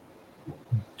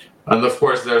 And of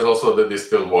course, there's also the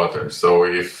distilled water. So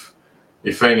if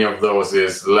any of those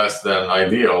is less than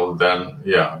ideal, then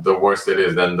yeah, the worse it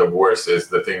is, then the worse is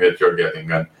the thing that you're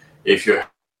getting. And if you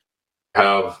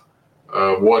have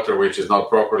water which is not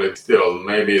properly distilled,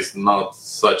 maybe it's not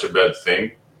such a bad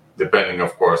thing, depending,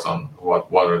 of course, on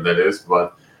what water that is.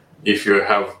 But if you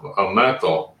have a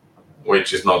metal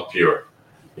which is not pure,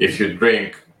 if you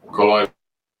drink colloidal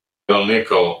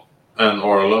nickel and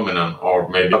or aluminum or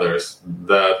maybe others,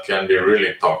 that can be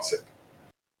really toxic.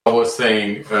 I was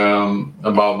saying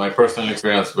about my personal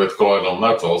experience with colloidal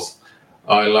metals.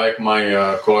 I like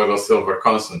my colloidal silver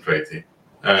concentrate,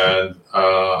 and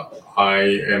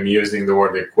I am using the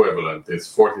word equivalent. It's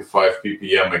 45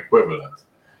 ppm equivalent.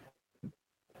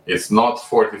 It's not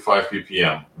 45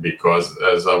 ppm because,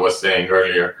 as I was saying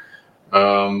earlier,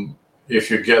 if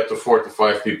you get to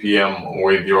 45 ppm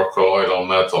with your colloidal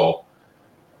metal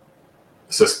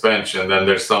suspension, then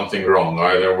there's something wrong,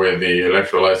 either with the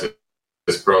electrolysis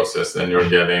process, and you're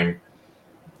getting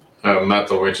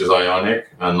metal which is ionic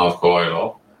and not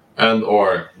colloidal, and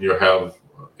or you have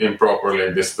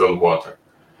improperly distilled water.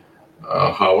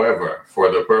 However, for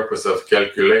the purpose of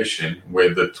calculation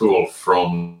with the tool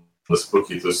from the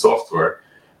Spooky 2 software,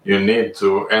 you need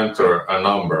to enter a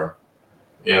number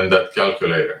in that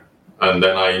calculator, and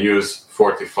then I use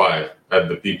 45 at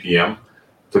the ppm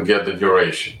to get the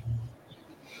duration.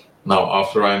 Now,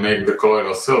 after I make the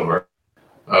colloidal silver,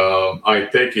 I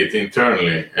take it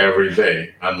internally every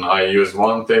day, and I use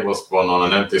 1 tablespoon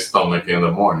on an empty stomach in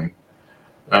the morning,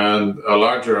 and a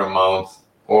larger amount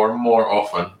or more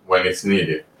often when it's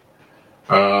needed.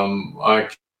 I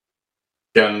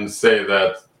can say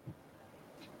that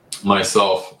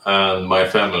myself and my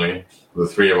family, the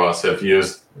three of us, have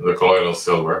used the colloidal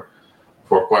silver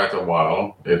for quite a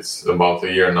while. It's about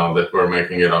a year now that we're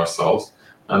making it ourselves,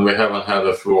 and we haven't had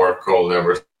a flu or cold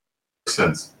ever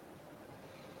since.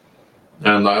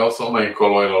 And I also make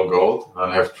colloidal gold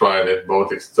and have tried it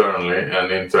both externally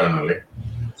and internally.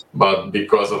 But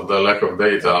because of the lack of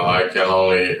data, I can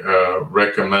only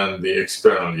recommend the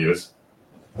external use.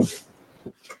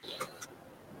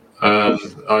 And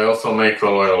I also make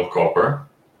colloidal copper.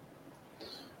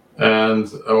 And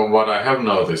what I have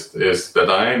noticed is that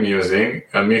I am using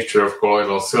a mixture of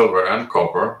colloidal silver and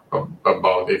copper,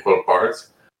 about equal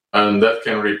parts, and that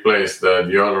can replace the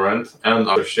deodorant and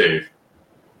aftershave.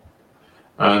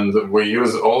 And we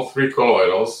use all three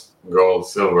colloidals, gold,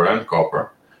 silver, and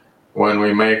copper, when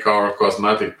we make our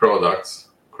cosmetic products,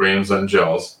 creams and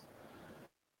gels,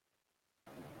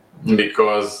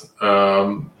 because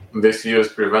this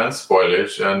use prevents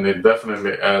spoilage and it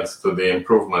definitely adds to the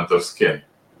improvement of skin.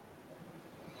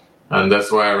 And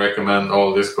that's why I recommend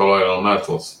all these colloidal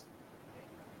metals.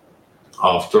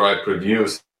 After I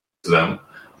produce them,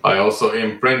 I also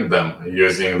imprint them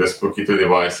using the Spooky 2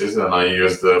 devices, and I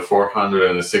use the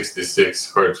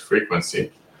 466 Hz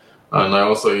frequency. And I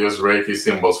also use Reiki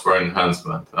symbols for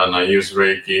enhancement. And I use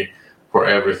Reiki for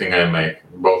everything I make,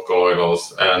 both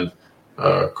colloidals and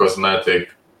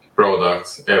cosmetic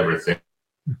products, everything.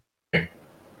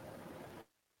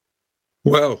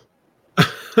 Well,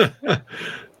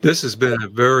 this has been a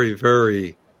very,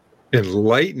 very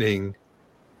enlightening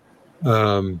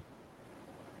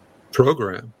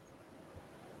program.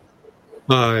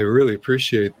 I really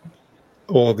appreciate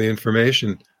all the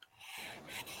information.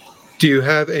 Do you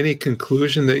have any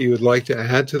conclusion that you would like to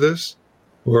add to this?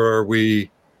 Or are we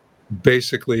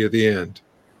basically at the end?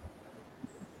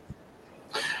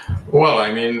 Well,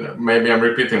 I mean, maybe I'm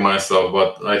repeating myself,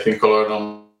 but I think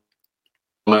colloidal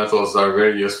metals are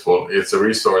very useful. It's a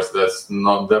resource that's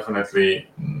not definitely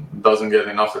doesn't get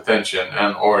enough attention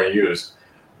and or use.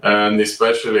 And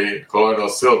especially colloidal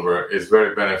silver is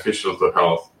very beneficial to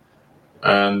health.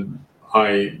 And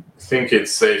I think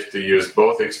it's safe to use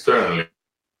both externally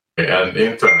and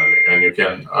internally. And you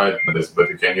can add this, but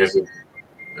you can use it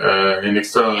in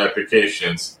external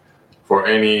applications for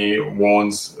any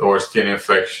wounds or skin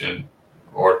infection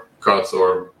or cuts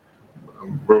or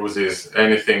bruises,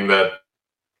 anything that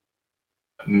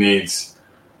needs,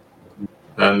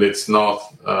 and it's not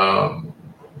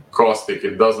caustic,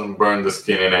 it doesn't burn the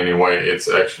skin in any way. It's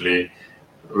actually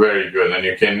very good, and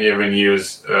you can even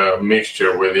use a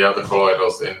mixture with the other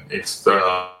colloidals in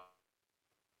external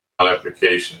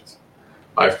applications.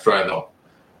 I've tried them,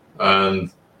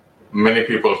 and many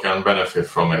people can benefit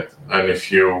from it. And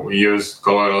if you use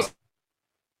colloidal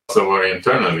silver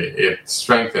internally, it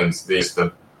strengthens the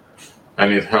system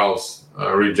and it helps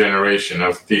regeneration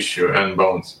of tissue and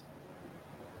bones.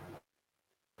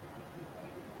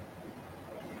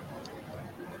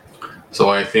 So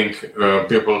I think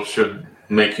people should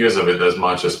make use of it as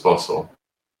much as possible.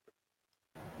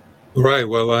 Right.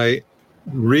 Well, I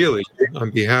really,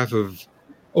 on behalf of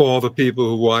all the people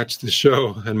who watch the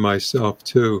show and myself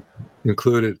too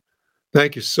included,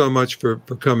 thank you so much for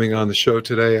coming on the show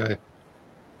today.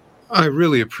 I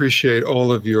really appreciate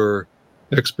all of your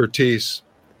expertise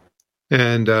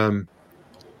and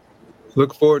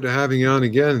look forward to having you on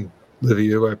again,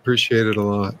 Liviu. I appreciate it a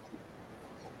lot.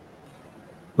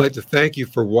 I'd like to thank you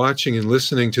for watching and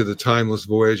listening to the Timeless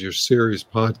Voyager series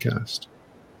podcast.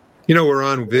 You know, we're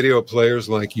on video players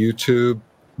like YouTube,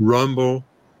 Rumble,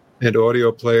 and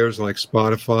audio players like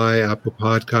Spotify, Apple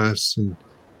Podcasts, and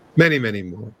many, many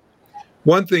more.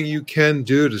 One thing you can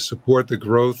do to support the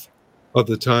growth of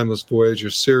the Timeless Voyager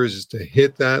series is to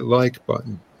hit that like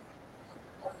button,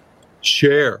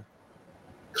 share,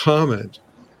 comment,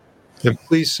 and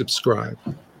please subscribe.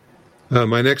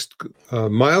 My next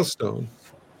milestone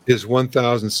is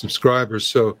 1,000 subscribers,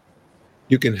 so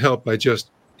you can help by just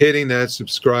hitting that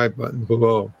subscribe button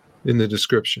below in the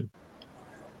description.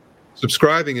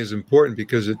 Subscribing is important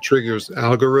because it triggers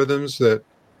algorithms that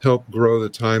help grow the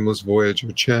Timeless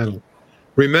Voyager channel.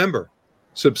 Remember,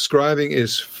 subscribing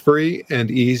is free and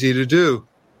easy to do.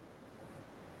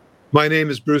 My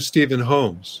name is Bruce Stephen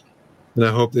Holmes, and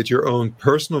I hope that your own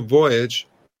personal voyage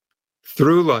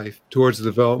through life towards the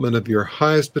development of your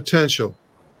highest potential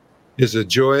is a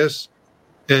joyous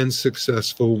and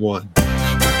successful one.